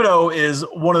 Thibodeaux is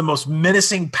one of the most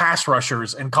menacing pass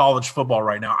rushers in college football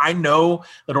right now. I know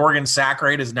that Oregon's sack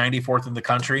rate is 94th in the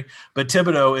country, but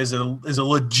Thibodeaux is a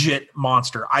legit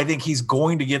monster. I think he's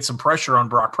going to get some pressure on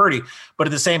Brock Purdy, but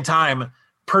at the same time,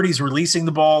 Purdy's releasing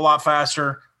the ball a lot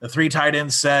faster. The 3 tight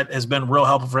end set has been real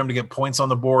helpful for him to get points on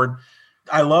the board.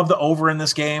 I love the over in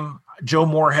this game. Joe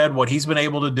Moorhead, what he's been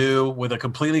able to do with a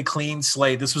completely clean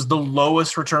slate. This was the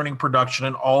lowest returning production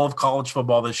in all of college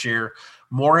football this year.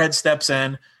 Moorhead steps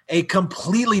in, a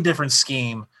completely different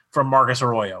scheme from Marcus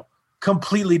Arroyo.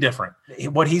 Completely different.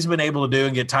 What he's been able to do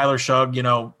and get Tyler Shugg,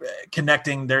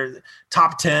 connecting their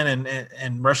top 10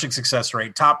 and rushing success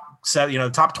rate, top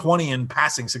 20 in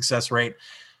passing success rate,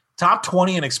 top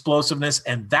 20 in explosiveness.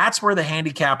 And that's where the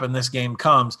handicap in this game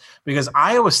comes, because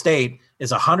Iowa State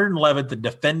is 111th in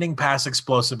defending pass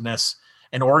explosiveness,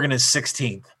 and Oregon is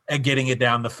 16th at getting it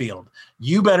down the field.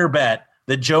 You better bet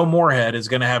that Joe Moorhead is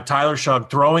going to have Tyler Shugg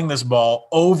throwing this ball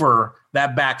over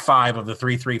that back 5 of the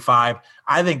 3-3-5.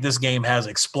 I think this game has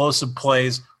explosive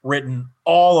plays written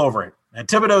all over it. And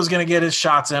Thibodeaux is going to get his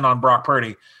shots in on Brock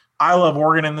Purdy. I love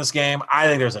Oregon in this game. I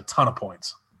think there's a ton of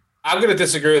points. I'm going to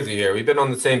disagree with you here. We've been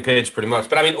on the same page pretty much.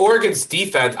 But, I mean, Oregon's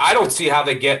defense, I don't see how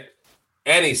they get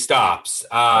any stops.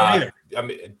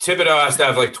 Thibodeaux has to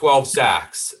have like 12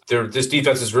 sacks. This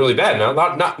defense is really bad. Now,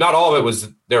 not all of it was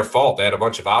their fault. They had a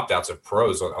bunch of opt-outs of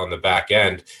pros on the back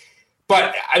end.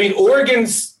 But, I mean,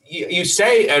 Oregon's, you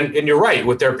say, and you're right,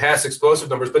 with their pass explosive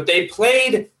numbers, but they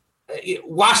played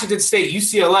Washington State,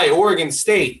 UCLA, Oregon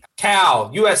State,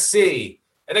 Cal, USC,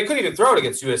 and they couldn't even throw it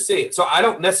against USC. So I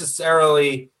don't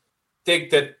necessarily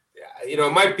think that,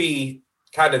 it might be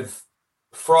kind of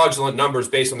fraudulent numbers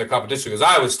based on their competition, because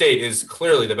Iowa State is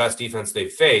clearly the best defense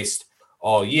they've faced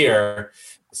all year.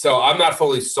 So I'm not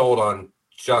fully sold on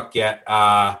Chuck yet.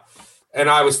 And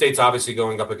Iowa State's obviously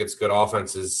going up against good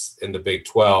offenses in the Big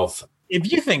 12.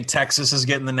 If you think Texas is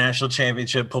getting the national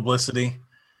championship publicity,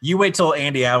 you wait till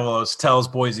Andy Avalos tells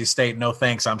Boise State, no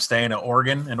thanks, I'm staying at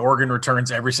Oregon, and Oregon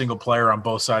returns every single player on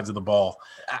both sides of the ball.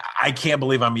 I can't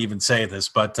believe I'm even saying this,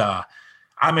 but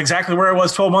I'm exactly where I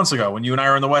was 12 months ago when you and I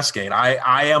were in the Westgate.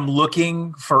 I am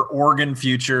looking for Oregon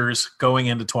futures going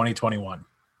into 2021.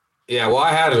 Yeah, well,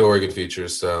 I had an Oregon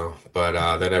futures,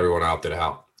 but then everyone opted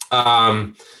out.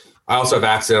 I also have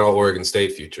accidental Oregon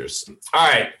State futures. All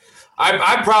right.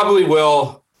 I probably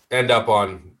will end up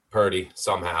on Purdy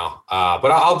somehow,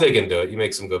 but I'll dig into it. You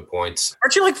make some good points.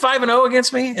 Aren't you like 5-0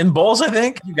 against me in bowls, I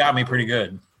think? You got me pretty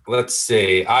good. Let's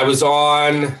see. I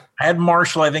had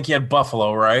Marshall. I think you had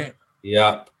Buffalo, right?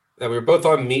 Yeah. We were both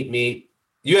on meat.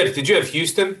 Did you have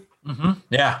Houston? Mm-hmm.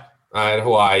 Yeah. I had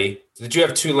Hawaii. Did you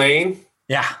have Tulane?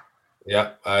 Yeah.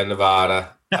 Yep.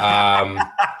 Nevada. All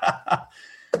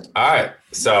right.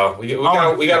 So we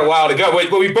got a while to go.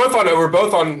 Wait, but we're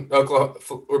both on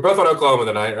Oklahoma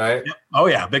tonight, right? Yep. Oh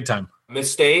yeah, big time.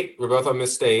 Miss State. We're both on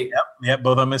Miss State. Yep,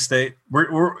 both on Miss State.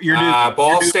 You're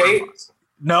Ball State.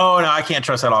 No, I can't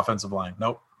trust that offensive line.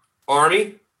 Nope.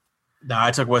 Army. No,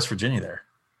 I took West Virginia there.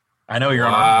 I know you're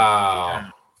on.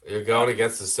 Wow. You're going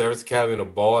against the Service Academy in a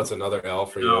bowl. That's another L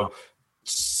for you.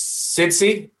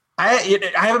 Cincy. I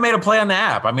haven't made a play on the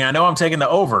app. I mean, I know I'm taking the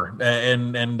over,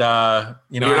 and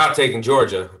you're not taking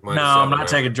Georgia. No, I'm not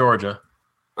taking Georgia.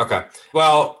 Okay.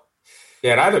 Well,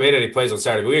 yeah, and I haven't made any plays on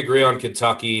Saturday. But we agree on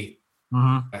Kentucky.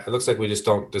 Mm-hmm. It looks like we just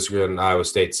don't disagree on Iowa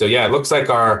State. So yeah, it looks like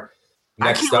our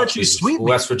next up is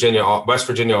West Virginia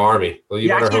Army. Well, you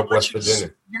better hope West Virginia.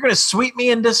 You're going to sweep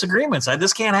me in disagreements.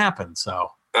 This can't happen. So.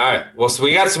 All right. Well, so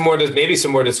we got maybe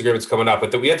some more disagreements coming up,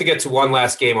 but we have to get to one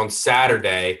last game on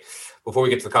Saturday before we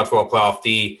get to the College Football Playoff,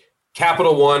 the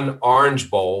Capital One Orange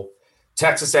Bowl,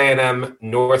 Texas A&M,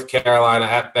 North Carolina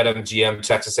at BetMGM.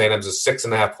 Texas A&M is a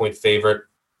 6.5-point favorite.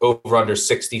 Over under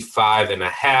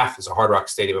 65.5 is a Hard Rock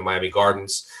Stadium in Miami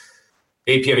Gardens.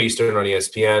 8 p.m. Eastern on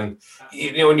ESPN.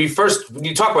 When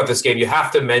you talk about this game, you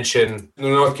have to mention the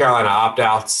North Carolina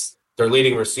opt-outs. Their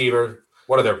leading receiver,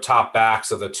 one of their top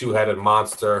backs of the two-headed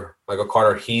monster, Michael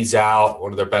Carter, he's out.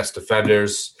 One of their best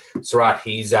defenders, Surratt,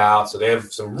 he's out. So they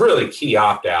have some really key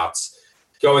opt-outs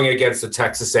going against the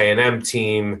Texas A&M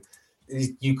team.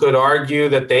 You could argue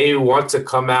that they want to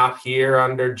come out here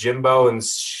under Jimbo and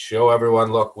show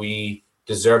everyone, look, we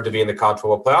deserve to be in the college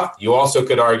football playoff. You also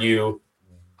could argue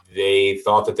they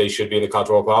thought that they should be in the college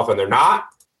football playoff, and they're not.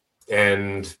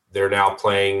 And they're now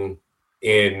playing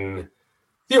in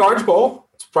the Orange Bowl.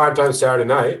 It's primetime Saturday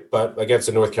night, but against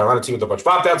a North Carolina team with a bunch of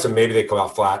opt-outs, and maybe they come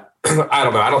out flat. I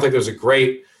don't know. I don't think there's a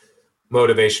great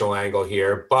motivational angle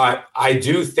here, but I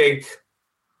do think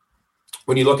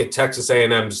when you look at Texas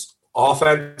A&M's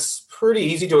offense, pretty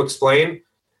easy to explain.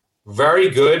 Very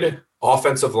good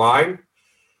offensive line,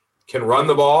 can run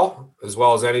the ball as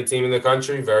well as any team in the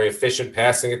country. Very efficient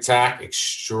passing attack,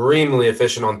 extremely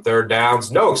efficient on third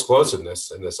downs. No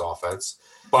explosiveness in this offense.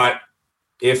 But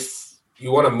if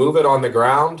you want to move it on the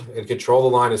ground and control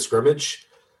the line of scrimmage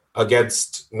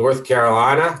against North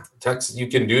Carolina, Texas, you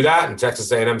can do that, and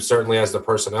Texas A&M certainly has the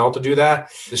personnel to do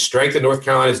that. The strength of North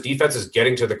Carolina's defense is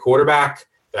getting to the quarterback.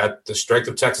 That the strength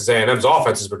of Texas A&M's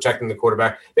offense is protecting the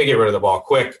quarterback. They get rid of the ball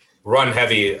quick,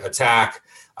 run-heavy attack.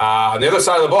 On the other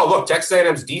side of the ball, look, Texas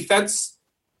A&M's defense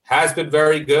has been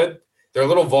very good. They're a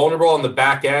little vulnerable on the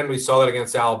back end. We saw that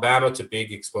against Alabama to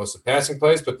big explosive passing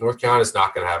plays, but North Carolina's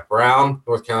not going to have Brown.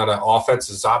 North Carolina offense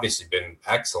has obviously been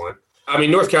excellent. I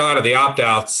mean, North Carolina, the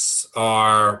opt-outs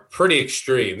are pretty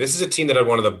extreme. This is a team that had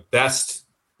one of the best,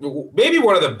 maybe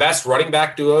one of the best running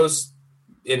back duos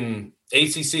in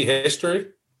ACC history.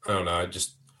 I don't know. I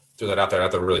just threw that out there. I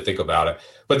have to really think about it.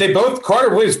 But they both, Carter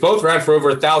and Williams both ran for over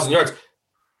 1,000 yards.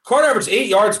 Carter averaged 8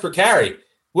 yards per carry.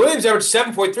 Williams averaged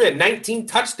 7.3 at 19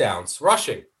 touchdowns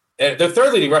rushing. And their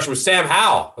third leading rusher was Sam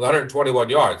Howell with 121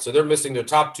 yards. So they're missing their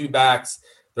top two backs.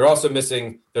 They're also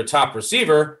missing their top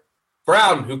receiver,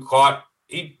 Brown,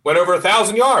 he went over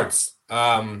 1,000 yards.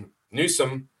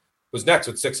 Newsome was next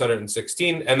with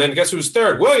 616. And then guess who's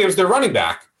third? Williams, their running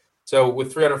back. So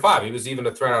with 305, he was even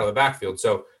a threat out of the backfield.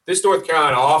 So this North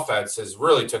Carolina offense has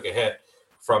really took a hit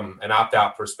from an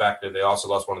opt-out perspective. They also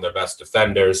lost one of their best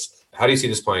defenders. How do you see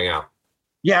this playing out?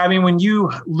 Yeah, I mean, when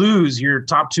you lose your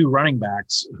top two running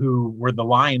backs who were the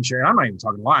lion's share, and I'm not even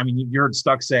talking line. I mean, you heard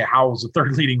Stuck say Howell's the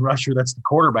third leading rusher. That's the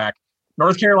quarterback.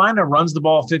 North Carolina runs the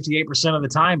ball 58% of the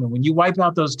time. And when you wipe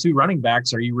out those two running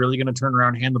backs, are you really going to turn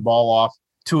around and hand the ball off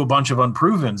to a bunch of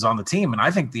unprovens on the team? And I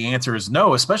think the answer is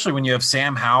no, especially when you have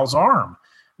Sam Howell's arm.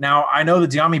 Now, I know that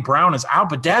De'Ami Brown is out,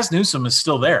 but Daz Newsome is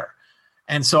still there.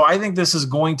 And so I think this is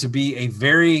going to be a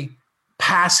very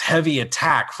pass-heavy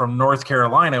attack from North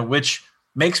Carolina, which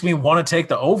makes me want to take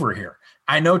the over here.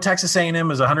 I know Texas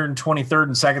A&M is 123rd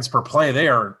in seconds per play. They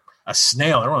are a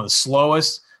snail. They're one of the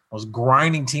slowest, most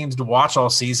grinding teams to watch all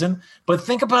season. But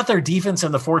think about their defense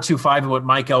in the 4-2-5 and what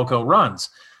Mike Elko runs.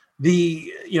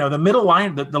 The middle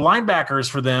line, the linebackers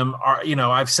for them are,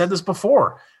 I've said this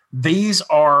before, these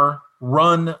are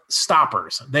run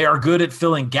stoppers. They are good at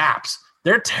filling gaps.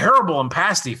 They're terrible in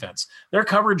pass defense. Their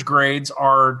coverage grades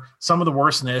are some of the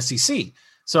worst in the SEC.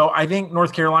 So I think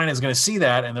North Carolina is going to see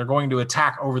that, and they're going to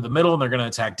attack over the middle, and they're going to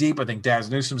attack deep. I think Daz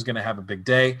Newsome's going to have a big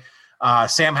day.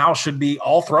 Sam Howell should be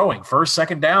all throwing. First,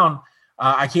 second down,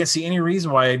 I can't see any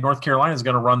reason why North Carolina is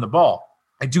going to run the ball.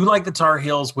 I do like the Tar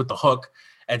Heels with the hook.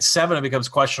 At 7, it becomes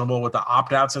questionable with the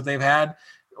opt-outs that they've had.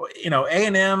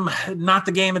 A&M, not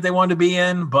the game that they wanted to be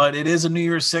in, but it is a New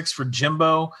Year's Six for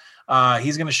Jimbo.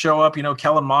 He's going to show up.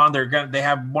 Kellen Mond, they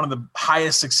have one of the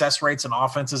highest success rates in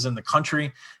offenses in the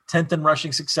country, 10th in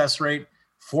rushing success rate,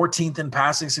 14th in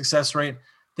passing success rate.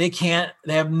 They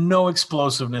have no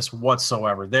explosiveness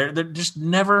whatsoever. They're just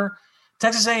never –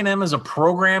 Texas A&M is a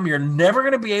program. You're never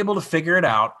going to be able to figure it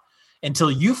out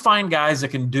until you find guys that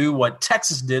can do what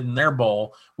Texas did in their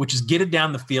bowl, which is get it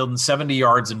down the field in 70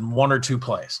 yards in 1 or 2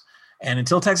 plays. And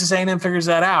until Texas A&M figures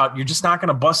that out, you're just not going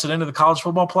to bust it into the college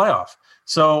football playoff.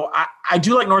 So I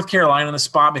do like North Carolina in the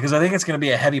spot because I think it's going to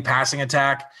be a heavy passing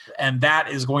attack, and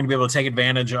that is going to be able to take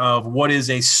advantage of what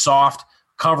is a soft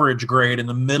coverage grade in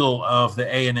the middle of the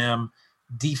A&M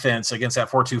defense against that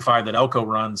 4-2-5 that Elko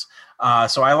runs.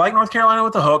 So I like North Carolina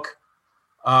with the hook.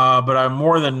 But I'm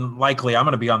more than likely I'm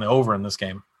going to be on the over in this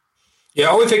game.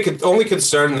 Yeah, only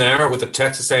concern there with the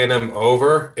Texas A&M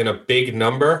over in a big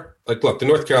number. Like, look, the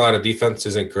North Carolina defense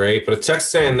isn't great, but a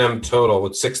Texas A&M total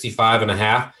with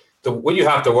 65.5. What you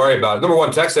have to worry about, number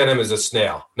one, Texas A&M is a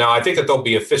snail. Now, I think that they'll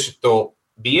be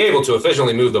able to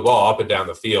efficiently move the ball up and down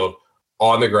the field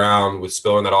on the ground with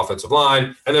Spiller in that offensive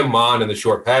line, and then Mond in the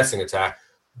short passing attack.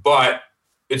 But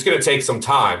it's going to take some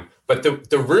time. But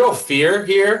the real fear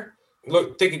here,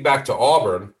 look, thinking back to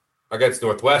Auburn against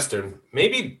Northwestern,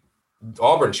 maybe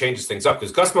Auburn changes things up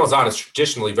because Gus Malzahn is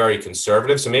traditionally very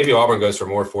conservative, so maybe Auburn goes for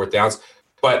more 4th downs.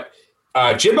 But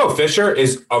Jimbo Fisher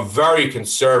is a very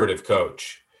conservative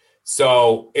coach.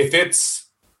 So if it's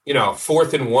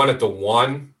 4th and 1 at the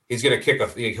 1,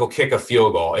 he'll kick a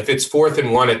field goal. If it's 4th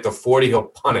and 1 at the 40, he'll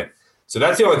punt it. So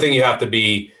that's the only thing you have to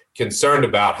be concerned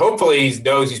about. Hopefully he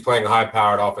knows he's playing a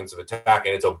high-powered offensive attack,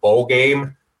 and it's a bowl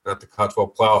game, not the College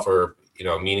Football Playoff or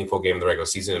a meaningful game in the regular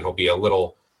season, and he'll be a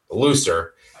little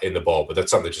looser in the bowl. But that's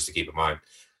something just to keep in mind.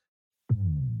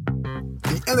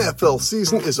 The NFL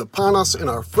season is upon us, and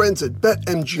our friends at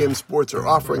BetMGM Sports are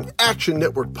offering Action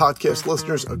Network podcast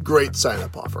listeners a great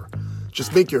sign-up offer.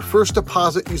 Just make your first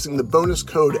deposit using the bonus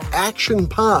code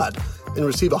ACTIONPOD and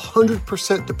receive a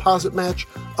 100% deposit match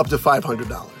up to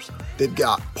 $500. They've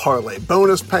got parlay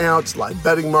bonus payouts, live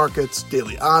betting markets,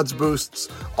 daily odds boosts,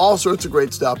 all sorts of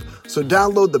great stuff. So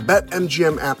download the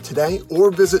BetMGM app today or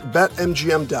visit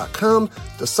BetMGM.com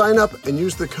to sign up and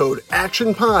use the code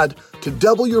ACTIONPOD to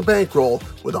double your bankroll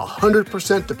with a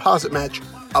 100% deposit match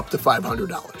up to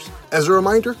 $500. As a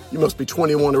reminder, you must be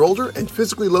 21 or older and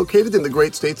physically located in the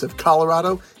great states of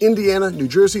Colorado, Indiana, New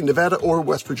Jersey, Nevada, or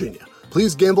West Virginia.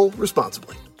 Please gamble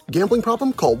responsibly. Gambling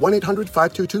problem? Call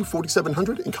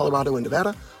 1-800-522-4700 in Colorado and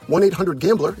Nevada,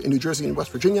 1-800-GAMBLER in New Jersey and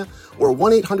West Virginia, or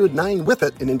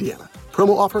 1-800-9-WITH-IT in Indiana.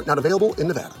 Promo offer not available in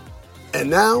Nevada. And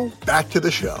now, back to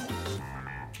the show.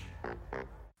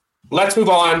 Let's move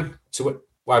on to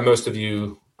why most of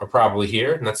you are probably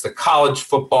here, and that's the College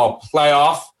Football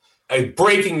Playoff.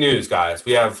 Breaking news, guys.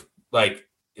 We have,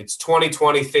 it's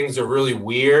 2020. Things are really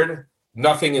weird.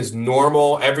 Nothing is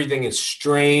normal. Everything is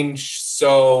strange.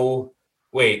 So,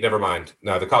 wait, never mind.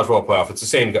 No, the College Football Playoff, it's the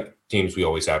same teams we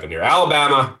always have in here.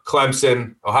 Alabama,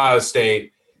 Clemson, Ohio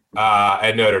State,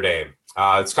 and Notre Dame.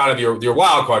 It's kind of your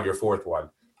wild card, your fourth one.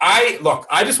 I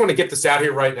just want to get this out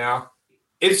here right now.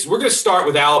 We're going to start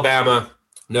with Alabama,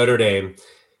 Notre Dame.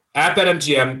 At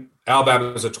BetMGM,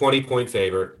 Alabama is a 20-point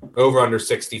favorite, over under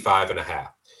 65.5.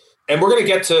 And we're going to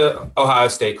get to Ohio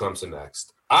State, Clemson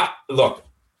next.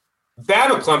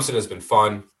 Bama Clemson has been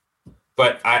fun,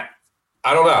 but I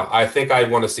don't know. I think I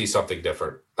want to see something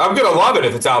different. I'm going to love it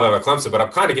if it's Alabama Clemson, but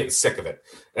I'm kind of getting sick of it.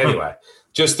 Anyway,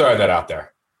 just throwing that out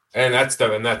there. And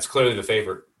that's clearly the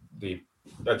favorite, the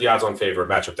odds-on favorite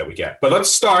matchup that we get. But let's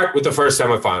start with the first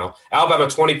semifinal. Alabama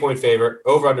 20-point favorite,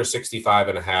 over under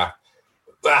 65.5.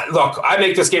 Look, I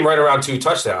make this game right around 2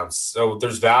 touchdowns. So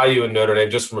there's value in Notre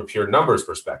Dame just from a pure numbers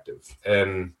perspective.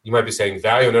 And you might be saying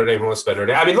value in Notre Dame, let's bet Notre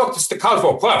Dame. I mean, look, this is the College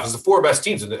Football Playoff. It's the 4 best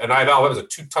teams, and I have Alabama as a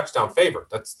 2-touchdown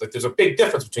favorite. That's there's a big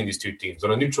difference between these two teams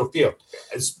on a neutral field.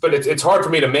 But it's hard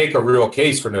for me to make a real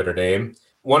case for Notre Dame.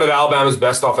 One of Alabama's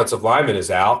best offensive linemen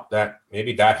is out.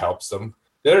 Maybe that helps them.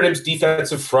 Notre Dame's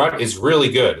defensive front is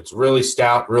really good. It's really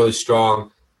stout, really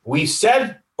strong. We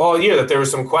said all year that there were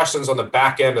some questions on the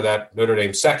back end of that Notre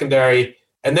Dame secondary,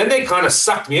 and then they kind of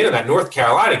sucked me into that North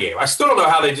Carolina game. I still don't know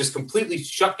how they just completely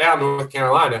shut down North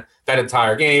Carolina that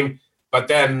entire game, but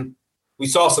then we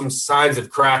saw some signs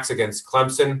of cracks against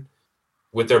Clemson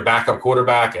with their backup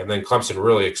quarterback, and then Clemson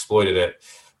really exploited it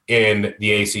in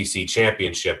the ACC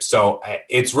championship. So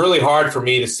it's really hard for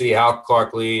me to see how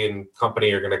Clark Lee and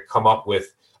company are going to come up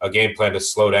with a game plan to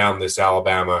slow down this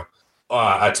Alabama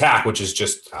attack, which is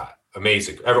just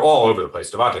amazing, all over the place.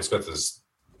 Devontae Smith is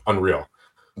unreal.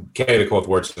 Can't even come up with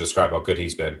words to describe how good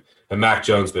he's been. And Mac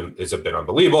Jones has been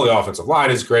unbelievable. The offensive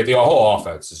line is great. The whole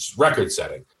offense is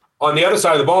record-setting. On the other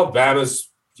side of the ball, Bama's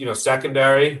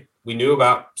secondary. We knew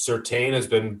about Surtain has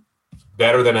been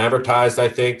better than advertised. I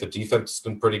think the defense has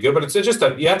been pretty good, but it's just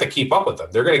that you have to keep up with them.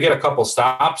 They're going to get a couple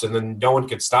stops, and then no one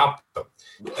can stop them.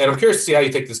 And I'm curious to see how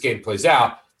you think this game plays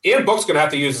out. Ian Book's going to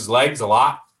have to use his legs a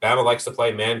lot. Bama likes to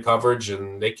play man coverage,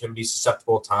 and they can be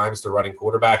susceptible at times to running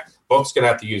quarterback. Book's going to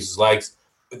have to use his legs.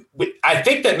 I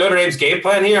think that Notre Dame's game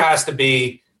plan here has to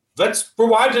be, let's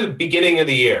rewind to the beginning of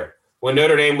the year when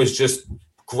Notre Dame was just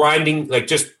grinding,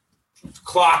 just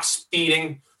clock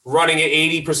speeding, running it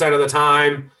 80% of the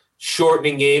time,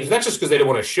 shortening games. That's just because they didn't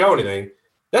want to show anything.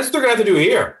 That's what they're going to have to do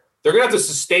here. They're going to have to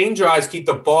sustain drives, keep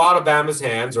the ball out of Bama's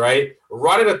hands, right?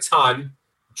 Run it a ton.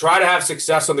 Try to have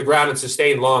success on the ground and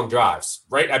sustain long drives,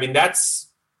 right? I mean,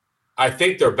 I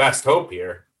think, their best hope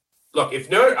here. Look,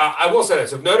 I will say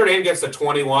this, if Notre Dame gets to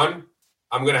 21,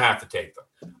 I'm going to have to take them.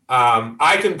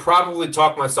 I can probably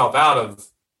talk myself out of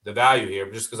the value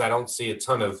here just because I don't see a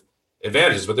ton of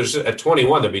advantages, but there's at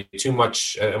 21, there'd be too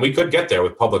much, and we could get there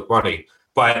with public money.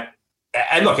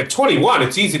 And look, at 21,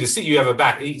 it's easy to see you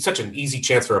have such an easy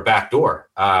chance for a backdoor.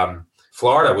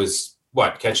 Florida was,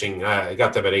 catching,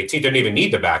 got them at 18, didn't even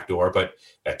need the back door, but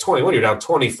at 21, you're down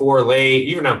 24 late,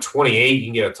 even down 28, you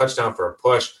can get a touchdown for a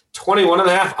push.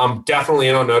 21.5, I'm definitely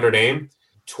in on Notre Dame.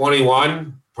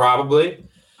 21, probably.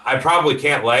 I probably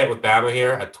can't lay it with Bama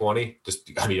here at 20.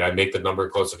 I make the number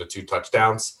closer to 2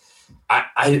 touchdowns.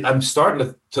 I'm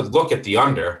starting to look at the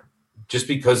under just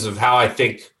because of how I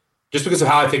think just because of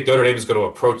how I think Notre Dame is going to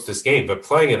approach this game. But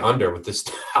playing it under with this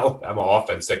Alabama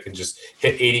offense that can just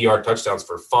hit 80-yard touchdowns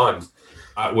for fun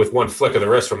with one flick of the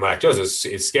wrist from Mac Jones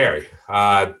is scary.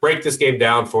 Break this game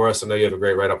down for us. I know you have a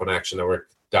great write-up on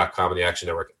ActionNetwork.com and the Action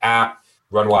Network app.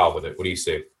 Run wild with it. What do you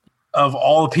see? Of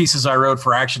all the pieces I wrote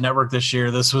for Action Network this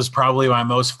year, this was probably my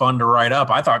most fun to write up.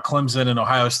 I thought Clemson and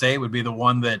Ohio State would be the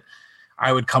one that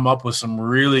I would come up with some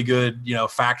really good,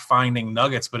 fact-finding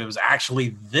nuggets, but it was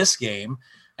actually this game,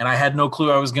 and I had no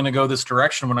clue I was going to go this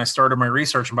direction when I started my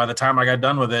research, and by the time I got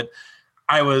done with it,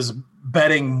 I was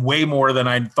betting way more than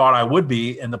I thought I would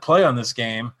be, and the play on this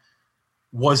game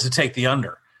was to take the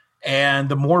under. And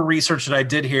the more research that I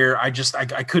did here, I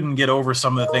couldn't get over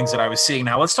some of the things that I was seeing.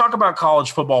 Now, let's talk about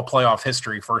college football playoff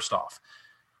history first off.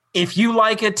 If you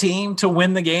like a team to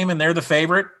win the game and they're the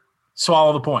favorite,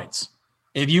 swallow the points.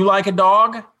 If you like a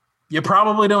dog, you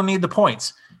probably don't need the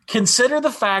points. Consider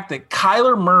the fact that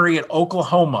Kyler Murray at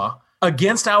Oklahoma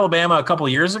against Alabama a couple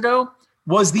of years ago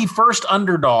was the first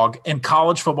underdog in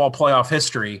college football playoff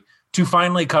history to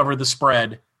finally cover the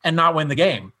spread and not win the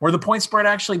game, where the point spread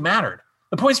actually mattered.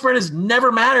 The point spread has never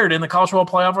mattered in the college football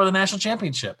playoff or the national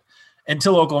championship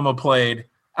until Oklahoma played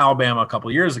Alabama a couple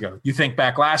of years ago. You think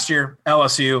back last year,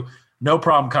 LSU, no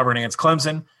problem covering against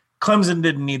Clemson. Clemson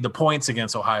didn't need the points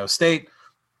against Ohio State.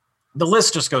 The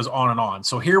list just goes on and on.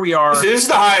 So here we are. This is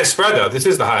the highest spread, though. This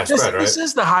is the highest spread, right? This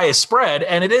is the highest spread,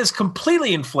 and it is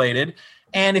completely inflated.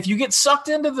 And if you get sucked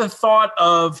into the thought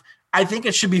of, I think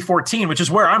it should be 14, which is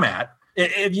where I'm at.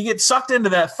 If you get sucked into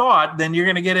that thought, then you're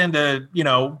going to get into,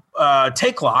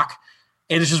 take lock.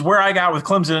 It is just where I got with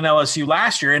Clemson and LSU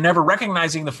last year, and never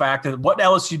recognizing the fact that what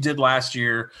LSU did last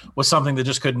year was something that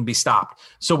just couldn't be stopped.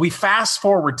 So we fast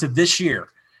forward to this year,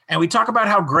 and we talk about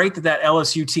how great that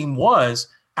LSU team was.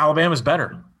 Alabama's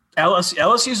better.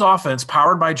 LSU's offense,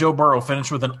 powered by Joe Burrow,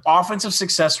 finished with an offensive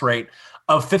success rate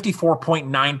of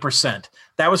 54.9%.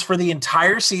 That was for the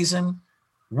entire season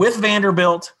with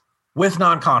Vanderbilt, with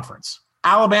non-conference.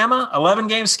 Alabama,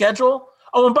 11-game schedule.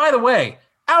 Oh, and by the way,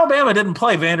 Alabama didn't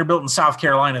play Vanderbilt and South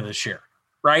Carolina this year,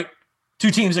 right?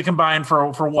 Two teams that combined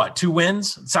for what? 2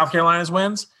 wins? South Carolina's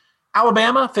wins.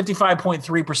 Alabama,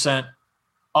 55.3%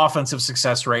 offensive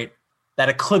success rate. That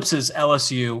eclipses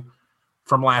LSU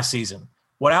from last season.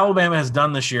 What Alabama has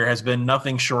done this year has been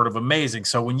nothing short of amazing.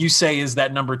 So when you say, is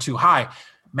that number too high?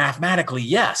 Mathematically,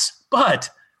 yes. But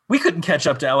we couldn't catch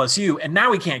up to LSU, and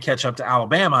now we can't catch up to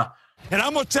Alabama. And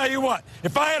I'm going to tell you what,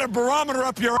 if I had a barometer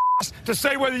up your ass to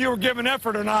say whether you were giving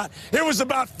effort or not, it was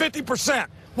about 50%.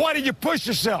 Why did you push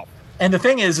yourself? And the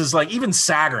thing is like even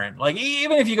Sagarin, like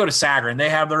even if you go to Sagarin, they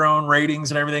have their own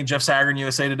ratings and everything. Jeff Sagarin,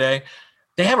 USA Today,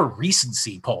 they have a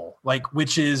recency poll, like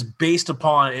which is based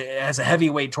upon, it has a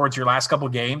heavy weight towards your last couple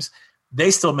of games.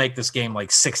 They still make this game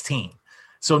like 16.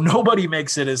 So nobody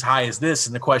makes it as high as this.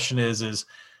 And the question is,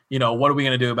 what are we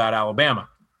going to do about Alabama?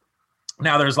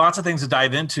 Now, there's lots of things to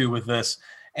dive into with this,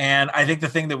 and I think the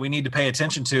thing that we need to pay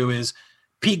attention to is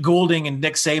Pete Goulding and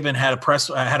Nick Saban had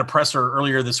a presser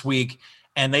earlier this week,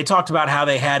 and they talked about how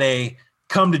they had a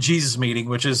come to Jesus meeting,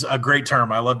 which is a great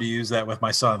term. I love to use that with my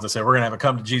sons. I say, we're going to have a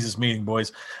come to Jesus meeting,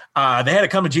 boys. They had a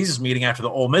come to Jesus meeting after the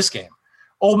Ole Miss game.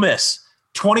 Ole Miss,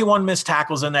 21 missed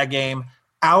tackles in that game.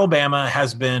 Alabama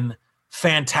has been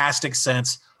fantastic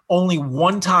since. Only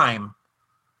one time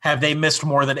have they missed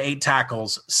more than 8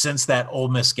 tackles since that Ole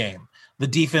Miss game. The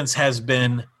defense has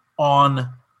been on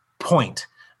point.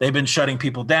 They've been shutting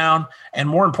people down. And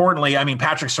more importantly,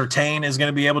 Patrick Surtain is going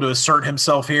to be able to assert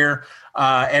himself here.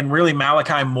 And really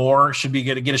Malachi Moore should be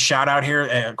get a shout out here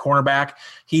at cornerback.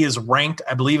 He is ranked,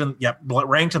 I believe,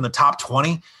 ranked in the top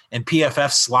 20 in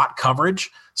PFF slot coverage.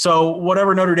 So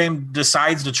whatever Notre Dame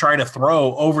decides to try to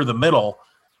throw over the middle,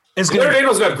 Notre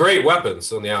Dame's got great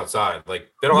weapons on the outside. Like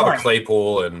they don't have a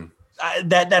Claypool and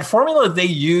that formula that they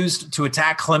used to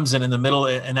attack Clemson in the middle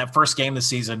in that first game this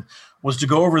season was to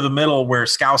go over the middle where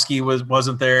Skowski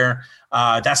wasn't there.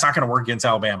 That's not going to work against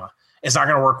Alabama. It's not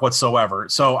going to work whatsoever.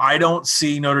 So I don't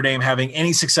see Notre Dame having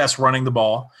any success running the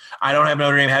ball. I don't have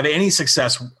Notre Dame having any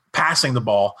success passing the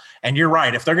ball. And you're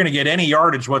right. If they're going to get any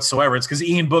yardage whatsoever, it's because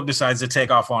Ian Book decides to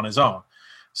take off on his own.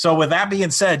 So with that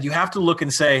being said, you have to look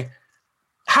and say,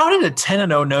 how did a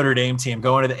 10-0 Notre Dame team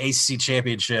go into the ACC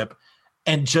championship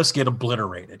and just get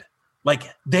obliterated? Like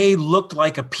they looked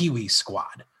like a peewee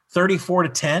squad,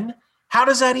 34-10. How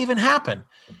does that even happen?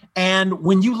 And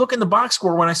when you look in the box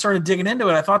score, when I started digging into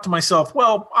it, I thought to myself,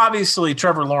 well, obviously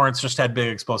Trevor Lawrence just had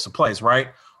big explosive plays, right?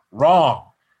 Wrong.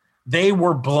 They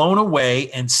were blown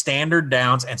away in standard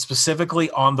downs and specifically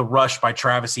on the rush by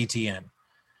Travis Etienne.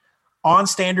 On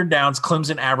standard downs,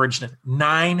 Clemson averaged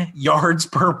 9 yards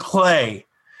per play.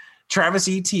 Travis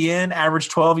Etienne averaged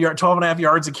 12 and a half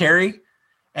yards a carry,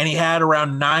 and he had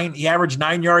he averaged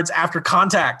 9 yards after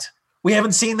contact. We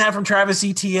haven't seen that from Travis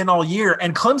Etienne all year,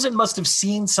 and Clemson must have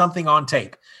seen something on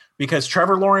tape because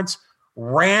Trevor Lawrence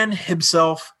ran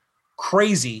himself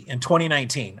crazy in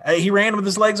 2019. He ran with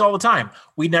his legs all the time.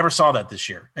 We never saw that this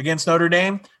year. Against Notre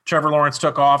Dame, Trevor Lawrence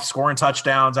took off, scoring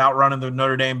touchdowns, outrunning the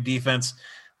Notre Dame defense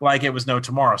like it was no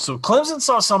tomorrow. So Clemson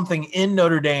saw something in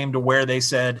Notre Dame to where they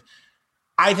said,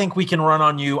 I think we can run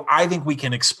on you. I think we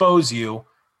can expose you.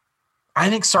 I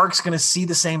think Sark's going to see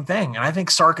the same thing, and I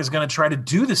think Sark is going to try to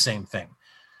do the same thing.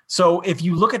 So if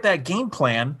you look at that game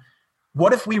plan,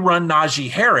 what if we run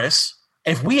Najee Harris?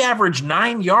 If we average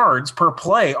 9 yards per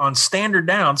play on standard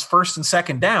downs, first and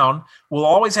second down, we'll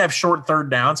always have short third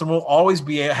downs, and we'll always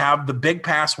have the big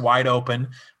pass wide open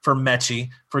for Mechie,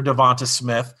 for Devonta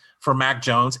Smith, for Mac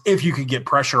Jones, if you could get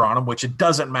pressure on him, which it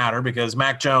doesn't matter because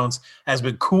Mac Jones has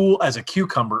been cool as a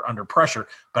cucumber under pressure,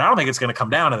 but I don't think it's going to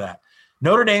come down to that.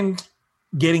 Notre Dame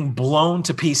getting blown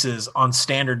to pieces on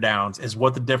standard downs is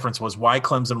what the difference was, why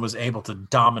Clemson was able to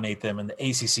dominate them in the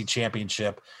ACC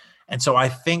championship. And so I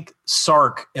think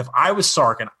Sark, if I was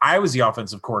Sark and I was the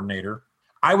offensive coordinator,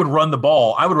 I would run the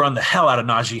ball. I would run the hell out of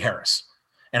Najee Harris.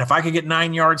 And if I could get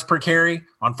 9 yards per carry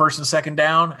on first and second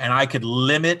down, and I could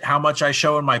limit how much I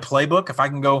show in my playbook, if I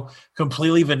can go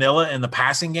completely vanilla in the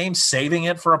passing game, saving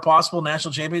it for a possible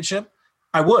national championship,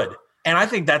 I would. And I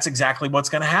think that's exactly what's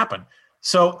going to happen.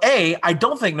 So A, I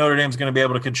don't think Notre Dame's going to be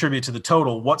able to contribute to the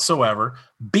total whatsoever.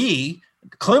 B,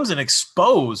 Clemson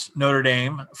exposed Notre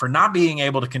Dame for not being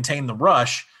able to contain the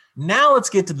rush. Now let's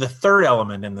get to the third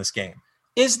element in this game.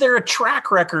 Is there a track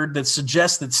record that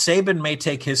suggests that Saban may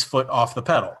take his foot off the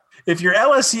pedal? If you're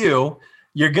LSU,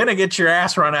 you're going to get your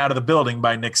ass run out of the building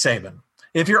by Nick Saban.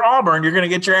 If you're Auburn, you're going to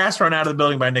get your ass run out of the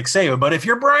building by Nick Saban. But if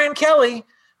you're Brian Kelly,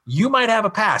 you might have a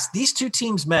pass. These two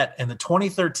teams met in the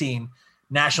 2013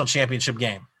 national championship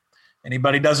game.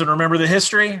 Anybody doesn't remember the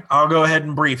history? I'll go ahead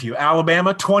and brief you.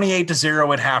 Alabama,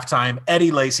 28-0 at halftime.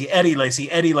 Eddie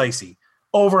Lacy,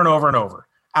 over and over and over.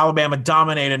 Alabama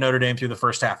dominated Notre Dame through the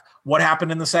first half. What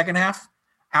happened in the second half?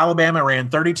 Alabama ran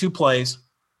 32 plays,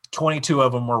 22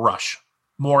 of them were rush.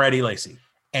 More Eddie Lacy.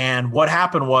 And what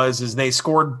happened was they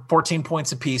scored 14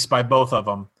 points apiece by both of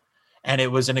them. And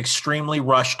it was an extremely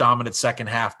rush-dominant second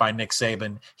half by Nick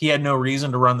Saban. He had no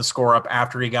reason to run the score up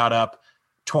after he got up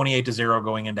 28-0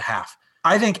 going into half.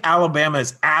 I think Alabama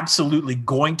is absolutely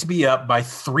going to be up by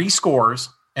 3 scores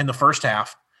in the first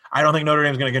half. I don't think Notre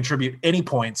Dame is going to contribute any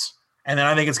points. And then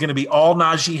I think it's going to be all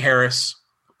Najee Harris,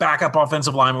 backup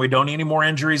offensive line. We don't need any more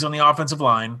injuries on the offensive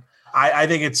line. I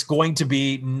think it's going to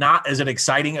be not as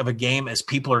exciting of a game as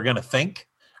people are going to think.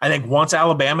 I think once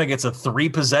Alabama gets a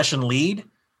 3-possession lead,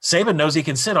 Saban knows he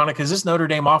can sit on it because this Notre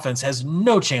Dame offense has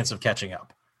no chance of catching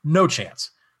up. No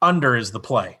chance. Under is the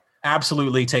play.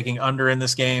 Absolutely taking under in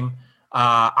this game.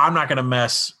 I'm not going to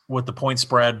mess with the point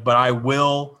spread, but I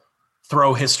will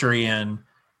throw history in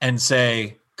and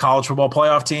say college football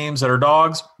playoff teams that are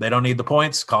dogs, they don't need the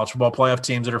points. College football playoff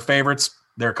teams that are favorites,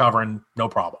 they're covering no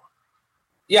problem.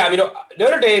 Yeah, I mean,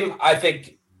 Notre Dame, I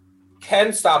think,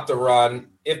 can stop the run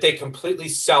if they completely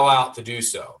sell out to do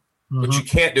so, which you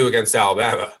can't do against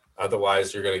Alabama.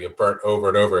 Otherwise, you're going to get burnt over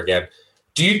and over again.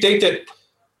 Do you think that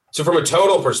 – so from a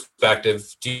total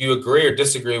perspective, do you agree or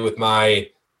disagree with my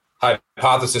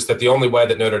hypothesis that the only way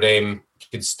that Notre Dame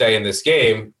could stay in this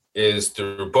game is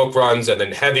through book runs and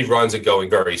then heavy runs and going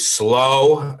very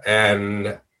slow,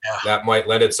 and that might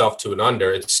lend itself to an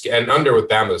under. And under with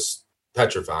Bama's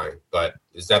petrifying, but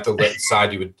is that the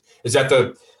side you would – is that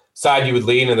the side you would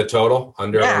lean in the total,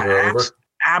 under, over?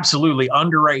 Absolutely,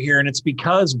 under right here. And it's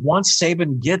because once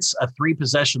Saban gets a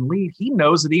 3-possession lead, he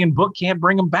knows that Ian Book can't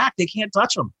bring him back. They can't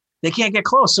touch him. They can't get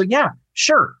close. So, yeah,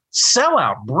 sure, sell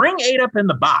out. Bring 8 up in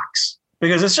the box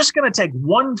because it's just going to take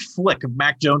one flick of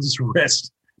Mac Jones's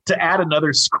wrist to add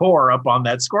another score up on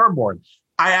that scoreboard.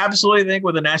 I absolutely think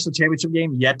with a national championship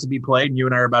game yet to be played, and you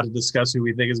and I are about to discuss who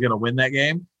we think is going to win that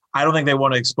game, I don't think they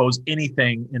want to expose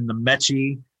anything in the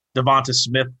Mechie, Devonta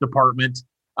Smith department.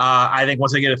 I think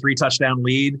once they get a 3-touchdown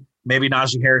lead, maybe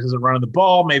Najee Harris isn't running the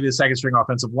ball. Maybe the second string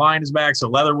offensive line is back. So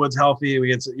Leatherwood's healthy. We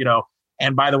get,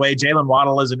 and by the way, Jalen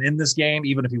Waddle isn't in this game.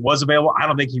 Even if he was available, I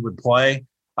don't think he would play.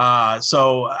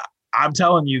 So I'm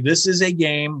telling you, this is a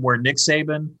game where Nick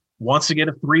Saban wants to get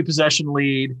a 3-possession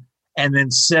lead and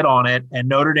then sit on it. And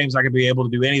Notre Dame's not going to be able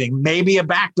to do anything. Maybe a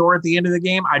backdoor at the end of the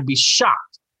game. I'd be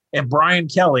shocked if Brian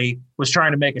Kelly was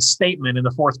trying to make a statement in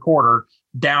the fourth quarter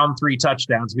down 3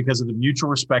 touchdowns because of the mutual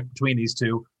respect between these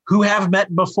two who have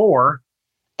met before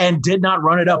and did not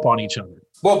run it up on each other.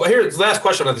 Well, here's the last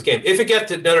question on this game. If it gets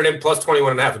to Notre Dame plus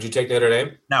 21.5, would you take Notre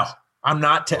Dame? No. I'm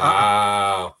not.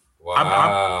 Wow.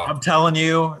 I'm telling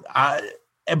you,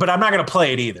 but I'm not going to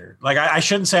play it either. Like I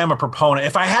shouldn't say I'm a proponent.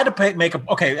 If I had to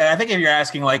I think if you're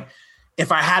asking like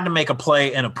if I had to make a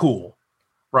play in a pool,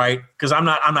 right? Because I'm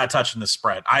not touching the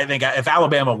spread. I think if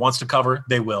Alabama wants to cover,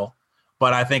 they will.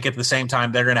 But I think at the same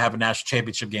time, they're going to have a national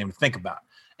championship game to think about.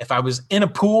 If I was in a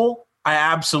pool, I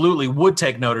absolutely would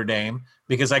take Notre Dame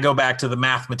because I go back to the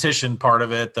mathematician part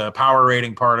of it, the power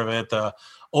rating part of it, the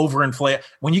overinflate.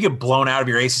 When you get blown out of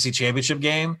your ACC championship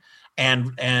game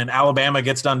and Alabama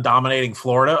gets done dominating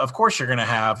Florida, of course you're going to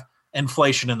have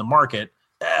inflation in the market.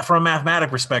 From a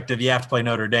mathematic perspective, you have to play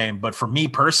Notre Dame. But for me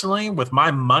personally, with my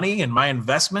money and my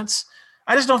investments,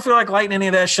 I just don't feel like lighting any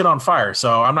of that shit on fire.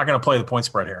 So I'm not going to play the point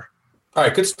spread here. All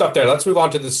right, good stuff there. Let's move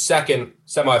on to the second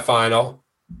semifinal,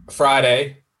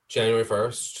 Friday, January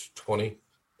 1st,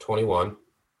 2021.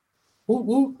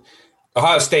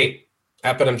 Ohio State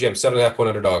at BetMGM, 7.5 point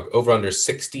underdog, over under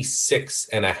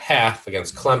 66.5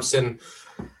 against Clemson.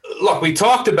 Look, we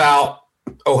talked about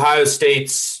Ohio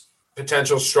State's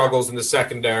potential struggles in the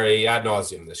secondary ad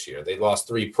nauseum this year. They lost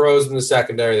 3 pros in the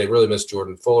secondary. They really missed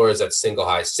Jordan Fuller as that single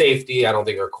high safety. I don't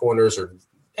think our corners are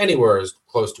anywhere as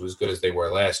close to as good as they were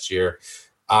last year.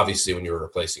 Obviously, when you're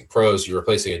replacing pros, you're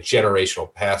replacing a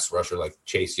generational pass rusher like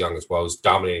Chase Young as well, who's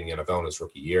dominating the NFL in his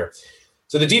rookie year.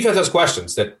 So the defense has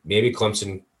questions that maybe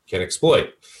Clemson can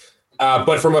exploit.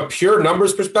 But from a pure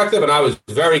numbers perspective, and I was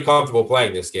very comfortable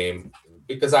playing this game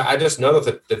because I just know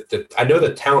that I know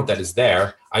the talent that is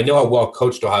there. I know how well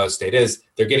coached Ohio State is.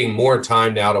 They're getting more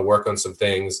time now to work on some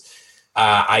things.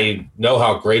 I know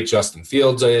how great Justin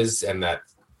Fields is and that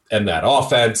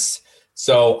offense.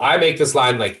 So I make this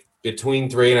line like between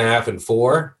 3.5 and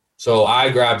 4. So I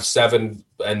grabbed 7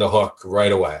 and the hook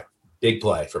right away. Big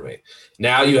play for me.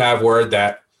 Now you have word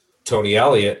that Tony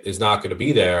Elliott is not going to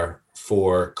be there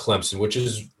for Clemson, which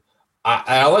is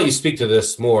I'll let you speak to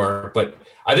this more, but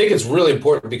I think it's really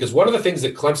important because one of the things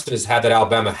that Clemson has had that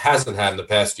Alabama hasn't had in the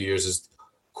past few years is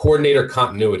coordinator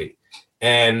continuity.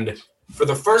 And for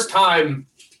the first time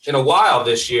in a while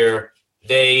this year,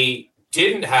 they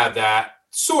didn't have that,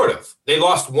 sort of. They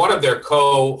lost one of their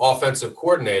co-offensive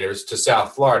coordinators to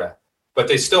South Florida, but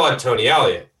they still had Tony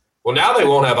Elliott. Well, now they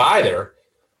won't have either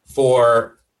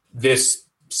for this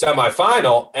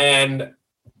semifinal. And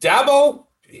Dabo,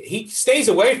 he stays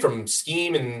away from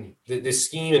scheme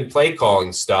and play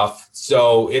calling stuff.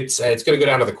 So it's going to go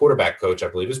down to the quarterback coach, I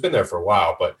believe, who's been there for a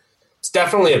while, but it's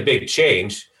definitely a big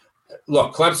change.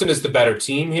 Look, Clemson is the better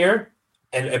team here.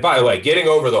 And by the way, getting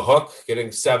over the hook,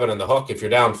 getting 7 on the hook, if you're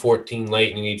down 14 late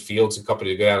and you need Fields and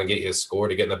company to go down and get you a score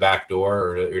to get in the back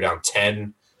door, or you're down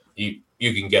 10, you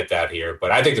can get that here.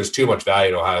 But I think there's too much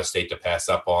value in Ohio State to pass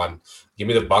up on. Give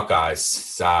me the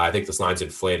Buckeyes. I think this line's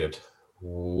inflated.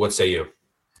 What say you?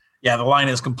 Yeah, the line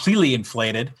is completely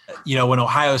inflated. You know, when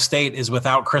Ohio State is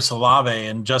without Chris Olave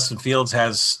and Justin Fields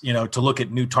has, to look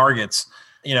at new targets,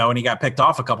 and he got picked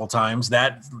off a couple times,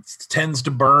 that tends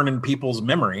to burn in people's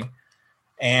memory.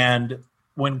 And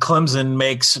when Clemson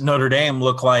makes Notre Dame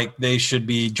look like they should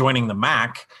be joining the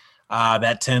MAC,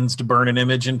 that tends to burn an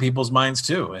image in people's minds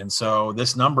too. And so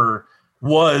this number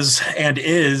was and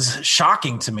is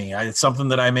shocking to me. It's something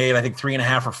that I made, I think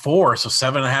 3.5 or 4. So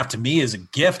 7.5 to me is a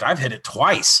gift. I've hit it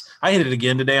twice. I hit it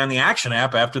again today on the Action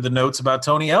app after the notes about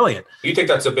Tony Elliott. You think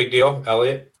that's a big deal,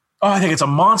 Elliott? Oh, I think it's a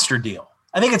monster deal.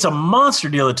 I think it's a monster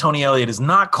deal that Tony Elliott is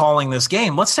not calling this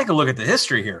game. Let's take a look at the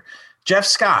history here. Jeff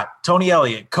Scott, Tony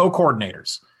Elliott,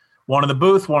 co-coordinators. One in the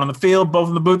booth, one in the field, both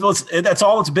in the booth. That's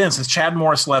all it's been since Chad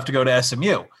Morris left to go to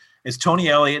SMU. Is Tony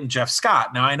Elliott and Jeff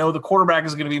Scott. Now I know the quarterback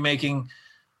is going to be making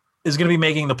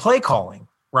the play calling,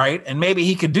 right? And maybe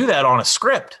he could do that on a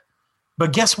script.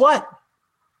 But guess what?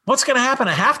 What's going to happen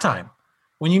at halftime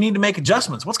when you need to make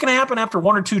adjustments? What's going to happen after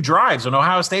 1 or 2 drives when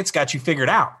Ohio State's got you figured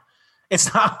out?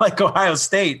 It's not like Ohio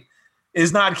State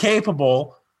is not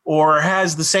capable or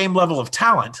has the same level of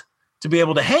talent to be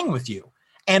able to hang with you.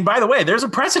 And by the way, there's a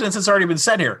precedent that's already been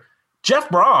set here. Jeff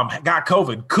Brom got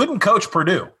COVID, couldn't coach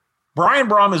Purdue. Brian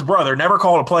Brom, his brother, never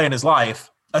called a play in his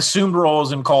life, assumed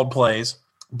roles and called plays.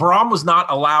 Brom was not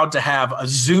allowed to have a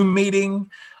Zoom meeting,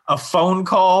 a phone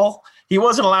call. He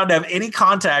wasn't allowed to have any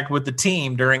contact with the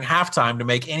team during halftime to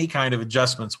make any kind of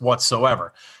adjustments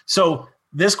whatsoever. So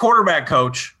this quarterback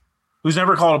coach, who's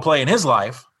never called a play in his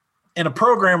life, in a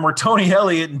program where Tony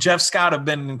Elliott and Jeff Scott have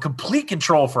been in complete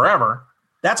control forever,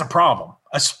 that's a problem,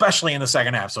 especially in the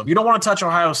second half. So if you don't want to touch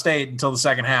Ohio State until the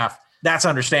second half, that's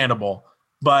understandable.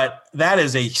 But that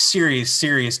is a serious,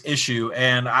 serious issue.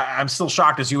 And I'm still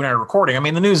shocked as you and I are recording. I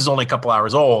mean, the news is only a couple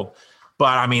hours old,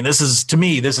 but I mean, this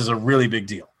is a really big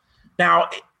deal. Now,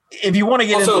 if you want to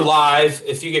get also into live,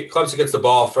 if you get Clemson gets the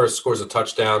ball first, scores a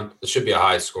touchdown, it should be a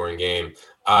high scoring game.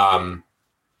 Then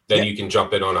you can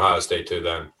jump in on Ohio State too.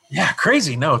 Then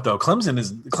crazy note though,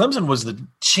 Clemson was the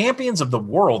champions of the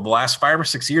world the last 5 or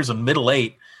 6 years of middle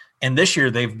eight, and this year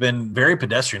they've been very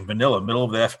pedestrian, vanilla, middle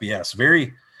of the FBS.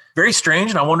 Very, very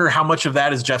strange, and I wonder how much of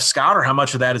that is Jeff Scott or how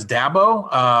much of that is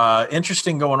Dabo.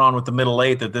 Interesting going on with the middle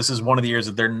eight that this is one of the years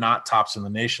that they're not tops in the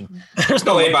nation. There's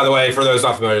no eight, by the way, for those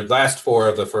not familiar. Last 4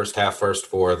 of the first half, first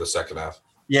 4 of the second half.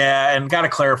 Yeah, and got to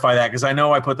clarify that because I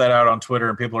know I put that out on Twitter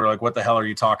and people are like, what the hell are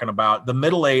you talking about? The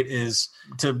middle eight is,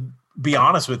 to be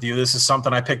honest with you, this is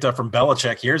something I picked up from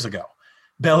Belichick years ago.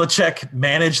 Belichick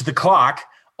managed the clock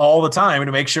all the time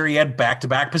to make sure he had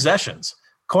back-to-back possessions.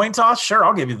 Coin toss, sure,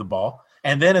 I'll give you the ball.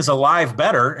 And then as a live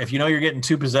bettor, if you know you're getting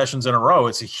 2 possessions in a row,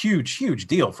 it's a huge, huge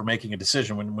deal for making a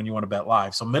decision when you want to bet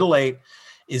live. So middle eight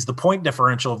is the point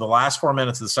differential of the last 4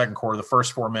 minutes of the second quarter, the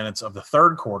first 4 minutes of the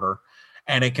third quarter,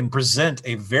 and it can present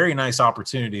a very nice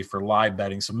opportunity for live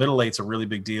betting. So middle eight's a really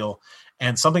big deal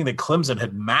and something that Clemson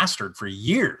had mastered for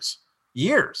years.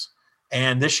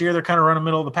 And this year they're kind of running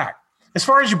middle of the pack. As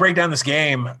far as you break down this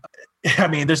game, I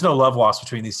mean, there's no love lost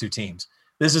between these two teams.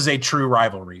 This is a true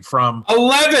rivalry from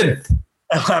 11th.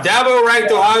 Dabo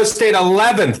ranked Ohio State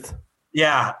 11th.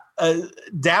 Yeah.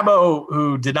 Dabo,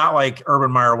 who did not like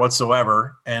Urban Meyer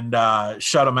whatsoever and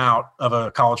shut him out of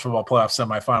a college football playoff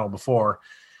semifinal before,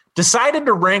 decided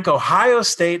to rank Ohio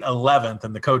State 11th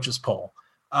in the coaches poll.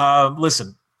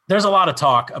 Listen, there's a lot of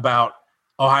talk about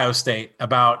Ohio State,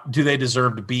 about do they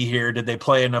deserve to be here? Did they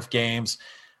play enough games?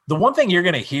 The one thing you're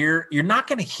going to hear, you're not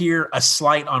going to hear a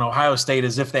slight on Ohio State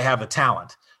as if they have the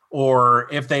talent or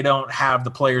if they don't have the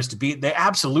players to beat. They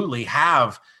absolutely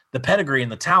have the pedigree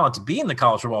and the talent to be in the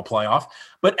college football playoff,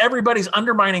 but everybody's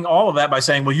undermining all of that by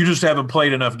saying, well, you just haven't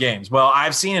played enough games. Well,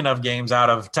 I've seen enough games out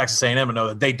of Texas A&M and know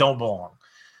that they don't belong.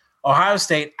 Ohio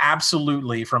State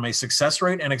absolutely, from a success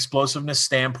rate and explosiveness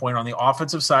standpoint on the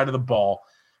offensive side of the ball,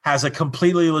 has a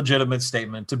completely legitimate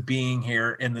statement to being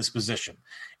here in this position.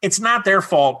 It's not their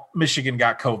fault Michigan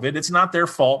got COVID. It's not their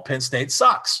fault Penn State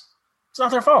sucks. It's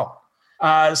not their fault.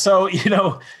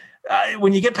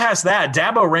 When you get past that,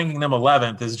 Dabo ranking them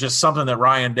 11th is just something that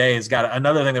Ryan Day has got,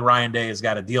 another thing that Ryan Day has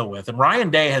got to deal with. And Ryan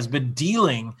Day has been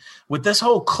dealing with this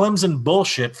whole Clemson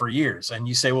bullshit for years. And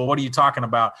you say, well, what are you talking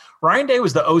about? Ryan Day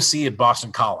was the OC at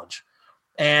Boston College.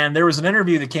 And there was an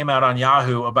interview that came out on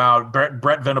Yahoo about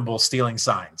Brett Venables stealing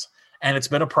signs. And it's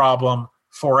been a problem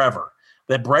forever.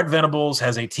 That Brett Venables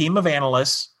has a team of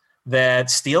analysts that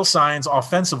steal signs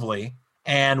offensively.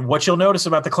 And what you'll notice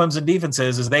about the Clemson defense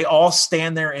is they all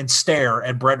stand there and stare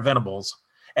at Brett Venables,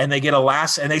 and they get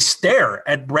and they stare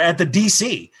at the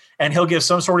DC, and he'll give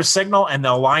some sort of signal, and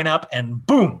they'll line up, and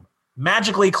boom,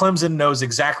 magically Clemson knows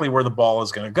exactly where the ball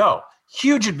is going to go.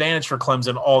 Huge advantage for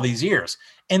Clemson all these years.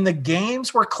 In the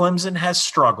games where Clemson has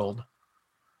struggled,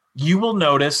 you will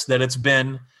notice that it's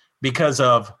been because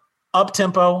of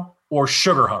up-tempo or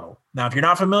sugar huddle. Now, if you're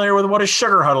not familiar with what a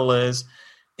sugar huddle is,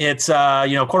 it's,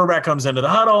 quarterback comes into the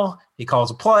huddle. He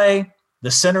calls a play. The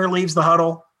center leaves the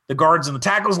huddle. The guards and the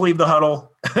tackles leave the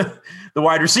huddle. The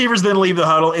wide receivers then leave the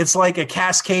huddle. It's like a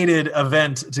cascaded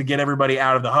event to get everybody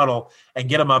out of the huddle and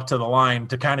get them up to the line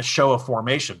to kind of show a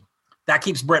formation. That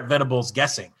keeps Brett Venables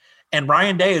guessing. And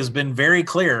Ryan Day has been very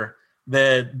clear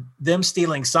that them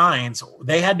stealing signs,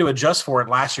 they had to adjust for it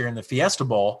last year in the Fiesta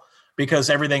Bowl because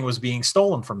everything was being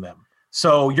stolen from them.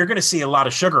 So you're going to see a lot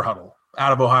of sugar huddle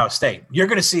out of Ohio State. You're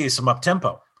going to see some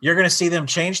up-tempo. You're going to see them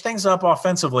change things up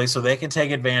offensively so they can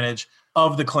take advantage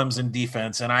of the Clemson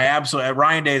defense. And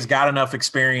Ryan Day's got enough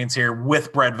experience here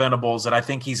with Brett Venables that I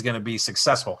think he's going to be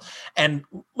successful. And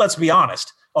let's be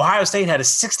honest, Ohio State had a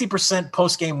 60%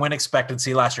 post-game win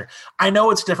expectancy last year. I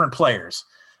know it's different players,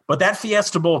 but that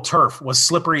Fiesta Bowl turf was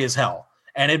slippery as hell,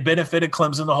 and it benefited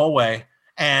Clemson the whole way.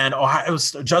 And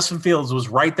Justin Fields was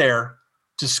right there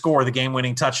to score the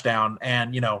game-winning touchdown,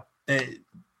 and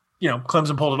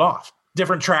Clemson pulled it off.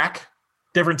 Different track,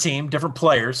 different team, different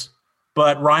players,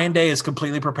 but Ryan Day is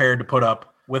completely prepared to put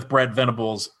up with Brett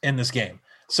Venables in this game.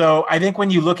 So I think when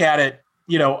you look at it,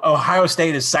 Ohio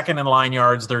State is second in line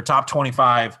yards. They're top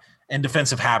 25 in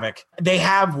defensive havoc. They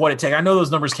have what it takes. I know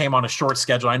those numbers came on a short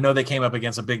schedule. I know they came up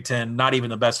against a Big Ten, not even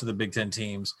the best of the Big Ten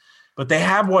teams, but they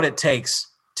have what it takes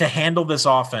to handle this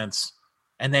offense,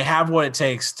 and they have what it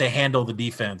takes to handle the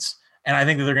defense. And I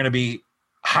think that they're going to be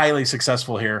highly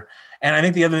successful here. And I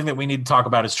think the other thing that we need to talk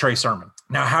about is Trey Sermon.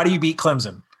 Now, how do you beat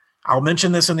Clemson? I'll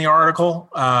mention this in the article,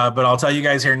 but I'll tell you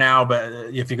guys here now. But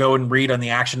if you go and read on the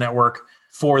Action Network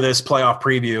for this playoff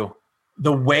preview,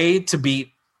 the way to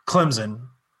beat Clemson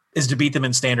is to beat them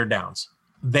in standard downs.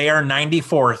 They are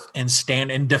 94th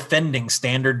in defending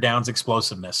standard downs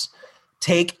explosiveness.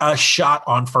 Take a shot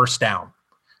on first down.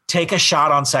 Take a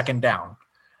shot on second down.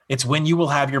 It's when you will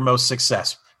have your most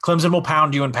success. Clemson will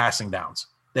pound you in passing downs.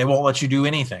 They won't let you do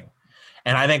anything.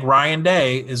 And I think Ryan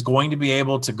Day is going to be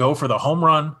able to go for the home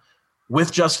run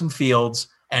with Justin Fields.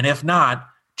 And if not,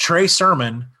 Trey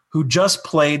Sermon, who just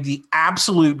played the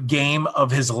absolute game of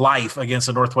his life against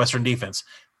the Northwestern defense.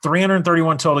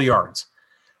 331 total yards,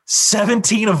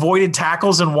 17 avoided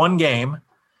tackles in one game,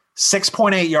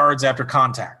 6.8 yards after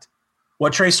contact.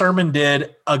 What Trey Sermon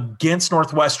did against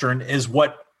Northwestern is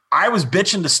what I was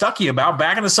bitching to Stuckey about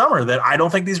back in the summer, that I don't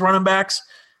think these running backs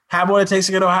have what it takes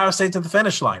to get Ohio State to the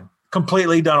finish line.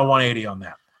 Completely done a 180 on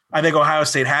that. I think Ohio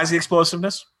State has the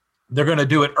explosiveness. They're going to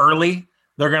do it early.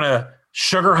 They're going to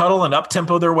sugar huddle and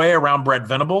up-tempo their way around Brett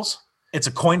Venables. It's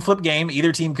a coin flip game.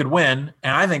 Either team could win,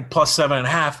 and I think plus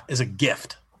 7.5 is a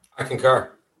gift. I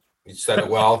concur. You said it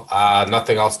well.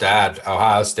 Nothing else to add.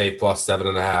 Ohio State plus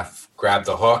 7.5. Grab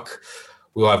the hook.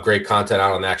 We will have great content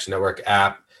out on the Action Network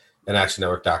app and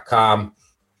actionnetwork.com. All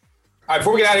right,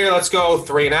 before we get out of here, let's go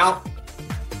 3 and out. 1,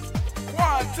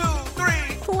 2,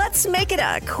 3. Let's make it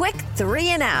a quick 3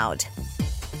 and out.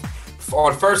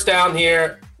 On first down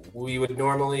here, we would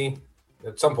normally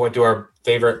at some point do our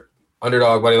favorite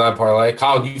underdog money line parlay.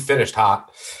 Kyle, you finished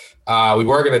hot. We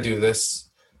were going to do this,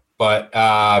 but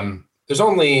there's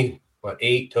only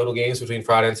 8 total games between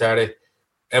Friday and Saturday,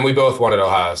 and we both wanted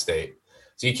Ohio State.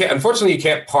 So unfortunately, you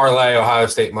can't parlay Ohio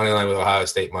State money line with Ohio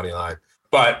State money line.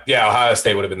 But yeah, Ohio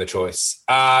State would have been the choice.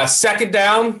 Second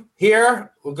down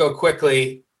here, we'll go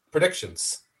quickly.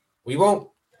 Predictions. We won't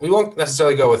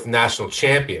necessarily go with national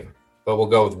champion, but we'll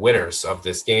go with winners of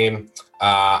this game.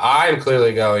 I am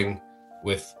clearly going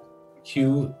with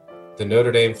cue the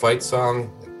Notre Dame fight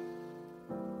song.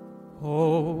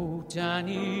 Oh,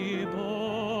 Danny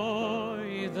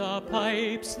boy, the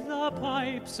pipes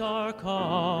are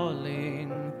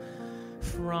calling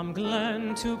from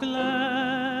glen to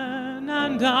glen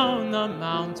and down the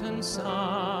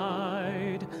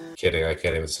mountainside. Kidding, I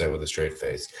can't even say it with a straight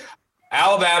face.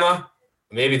 Alabama,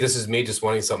 maybe this is me just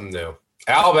wanting something new.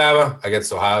 Alabama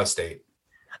against Ohio State.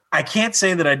 I can't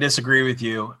say that I disagree with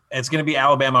you. It's going to be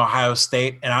Alabama, Ohio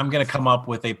State, and I'm going to come up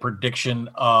with a prediction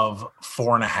of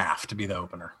 4.5 to be the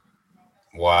opener.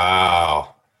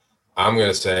 Wow. I'm going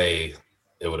to say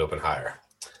it would open higher.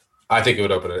 I think it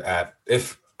would open at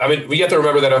we have to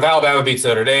remember that if Alabama beats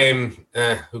Notre Dame,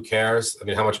 who cares? I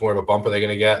mean, how much more of a bump are they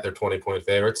going to get? They're 20-point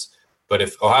favorites. But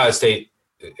if Ohio State,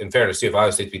 in fairness too, if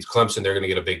Ohio State beats Clemson, they're going to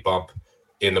get a big bump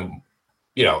in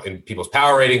people's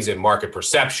power ratings and market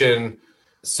perception.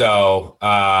 So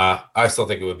I still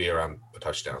think it would be around a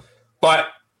touchdown. But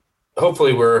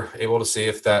hopefully we're able to see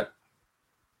if that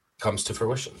comes to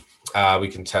fruition. We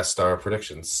can test our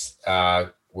predictions.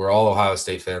 We're all Ohio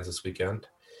State fans this weekend.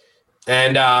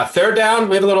 And third down,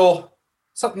 we have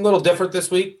something a little different this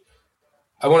week.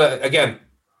 I want to, again,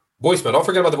 voicemail. Don't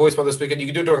forget about the voicemail this weekend. You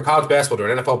can do it during college basketball,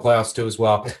 during NFL playoffs too as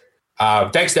well.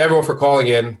 Thanks to everyone for calling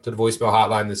in to the voicemail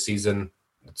hotline this season.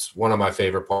 It's one of my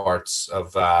favorite parts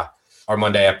of our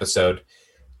Monday episode.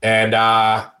 And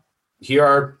here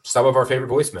are some of our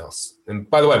favorite voicemails. And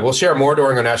by the way, we'll share more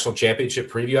during our national championship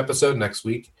preview episode next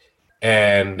week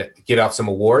and get out some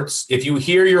awards. If you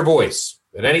hear your voice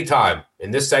at any time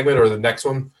in this segment or the next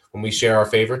one when we share our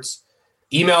favorites,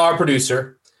 email our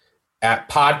producer at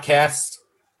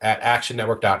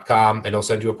podcast@actionnetwork.com and he'll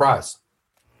send you a prize.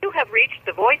 You have reached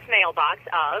the voicemail box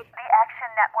of the Action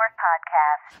Network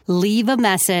Podcast. Leave a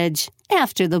message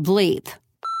after the bleep.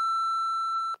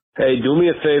 Hey, do me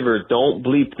a favor. Don't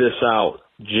bleep this out.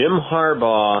 Jim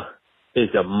Harbaugh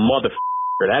is a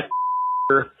motherfucker. That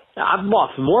I've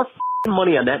lost more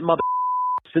money on that motherfucker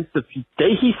since the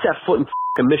day he set foot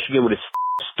in Michigan with his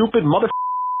stupid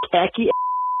khaki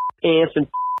pants and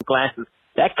glasses.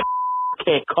 That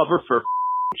can't cover for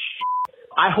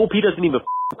I hope he doesn't even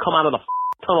come out of the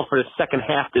tunnel for the second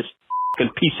half, this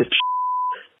piece of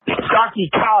Stuckey,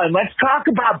 Colin, let's talk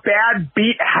about bad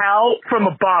beat hell from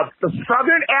above. The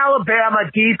Southern Alabama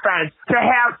defense, to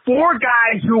have 4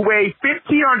 guys who weigh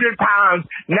 1,500 pounds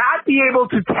not be able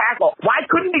to tackle. Why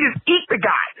couldn't they just eat the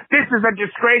guy? This is a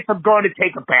disgrace. I'm going to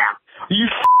take a bath. Are you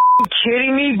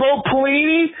kidding me, Bo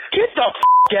Pelini? Get the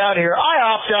out of here. I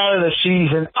opt out of the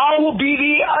season. I will be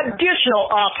the additional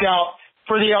opt-out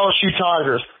for the LSU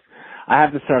Tigers. I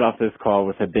have to start off this call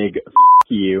with a big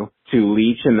you to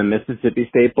Leach and the Mississippi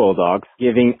State Bulldogs,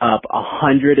 giving up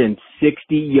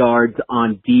 160 yards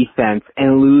on defense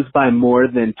and lose by more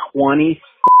than 20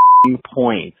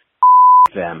 points.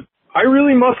 Them. I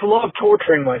really must love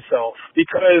torturing myself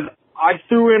because I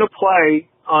threw in a play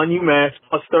on UMass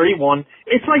plus 31.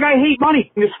 It's like I hate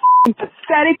money. This f***ing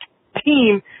pathetic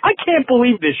team. I can't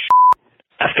believe this shit.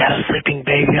 I've got a sleeping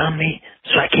baby on me,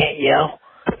 so I can't yell.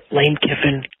 Lane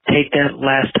Kiffin, take that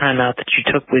last timeout that you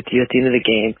took with you at the end of the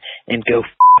game and go f***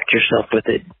 yourself with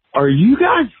it. Are you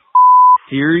guys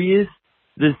serious?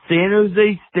 The San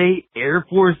Jose State Air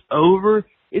Force over?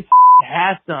 It's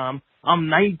halftime. I'm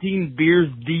 19 beers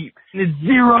deep. And it's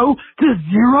 0-0?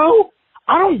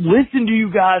 I don't listen to you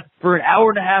guys for an hour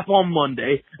and a half on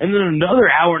Monday and then another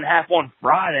hour and a half on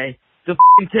Friday to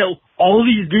tell all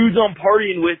these dudes I'm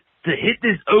partying with to hit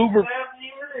this over.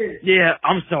 Yeah,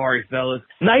 I'm sorry, fellas.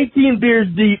 19 beers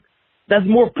deep. That's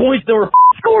more points than were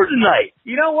scored tonight.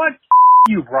 You know what?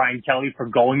 You, Brian Kelly, for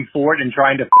going for it and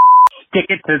trying to stick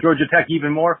it to Georgia Tech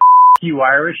even more. You,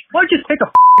 Irish. Why don't you take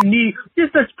a knee?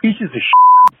 Just such pieces of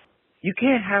shit. You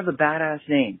can't have a badass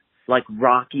name like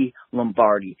Rocky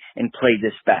Lombardi and play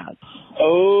this bad.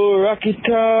 Oh, Rocky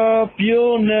Top,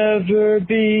 you'll never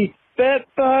be bet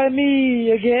by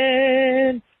me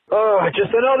again.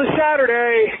 Just another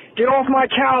Saturday. Get off my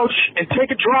couch and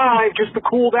take a drive just to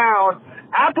cool down.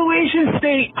 Appalachian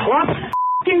State plus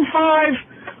 5.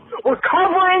 We're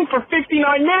covering for 59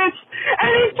 minutes,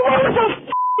 and he throws a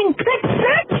pick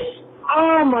six.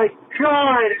 Oh my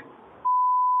God.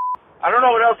 I don't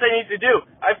know what else I need to do.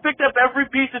 I've picked up every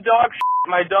piece of dog shit.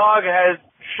 My dog has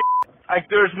shit.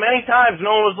 There's many times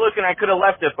no one was looking, I could have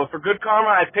left it, but for good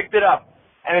karma, I picked it up.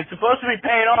 And it's supposed to be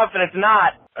paying off, and it's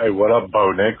not. Hey, what up,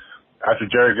 Bo Nix? After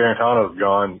Jerry Garantano's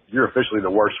gone, you're officially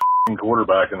the worst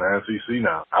quarterback in the SEC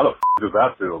now. How the does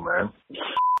that feel, man?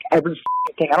 Every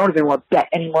thing. I don't even want to bet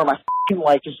anymore. My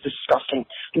life is disgusting.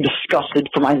 I'm disgusted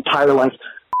for my entire life.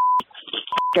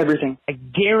 Everything. I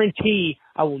guarantee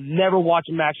I will never watch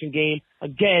a action game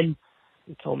again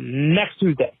until next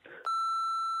Tuesday.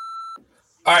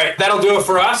 All right, that'll do it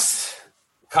for us.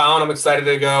 Colin, I'm excited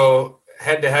to go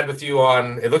head-to-head with you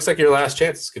on, it looks like your last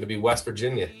chance. It's going to be West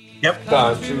Virginia. Yep.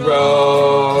 Country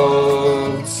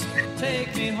roads.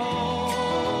 Take me home.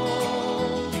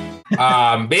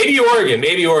 Maybe Oregon.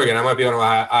 I might be on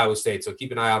Iowa State, so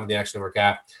keep an eye on the Action Network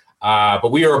app.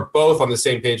 But we are both on the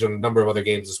same page on a number of other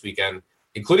games this weekend,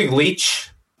 including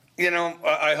Leach. You know,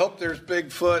 I hope there's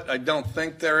Bigfoot. I don't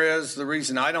think there is. The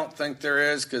reason I don't think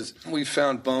there is because we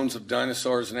found bones of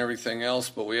dinosaurs and everything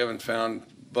else, but we haven't found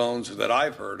bones that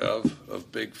I've heard of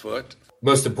Bigfoot.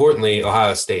 Most importantly,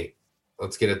 Ohio State.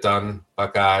 Let's get it done,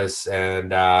 Buckeyes.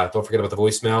 And don't forget about the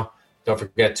voicemail. Don't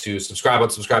forget to subscribe.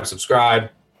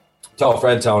 Tell a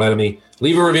friend, tell an enemy.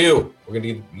 Leave a review. We're going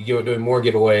to be doing more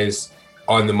giveaways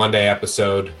on the Monday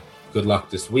episode. Good luck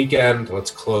this weekend.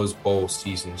 Let's close bowl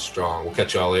season strong. We'll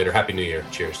catch you all later. Happy New Year.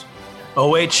 Cheers.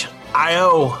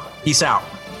 OHIO. Peace out.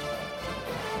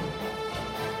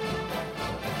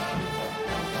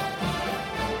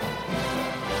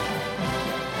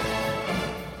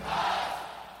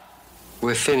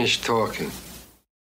 We're finished talking.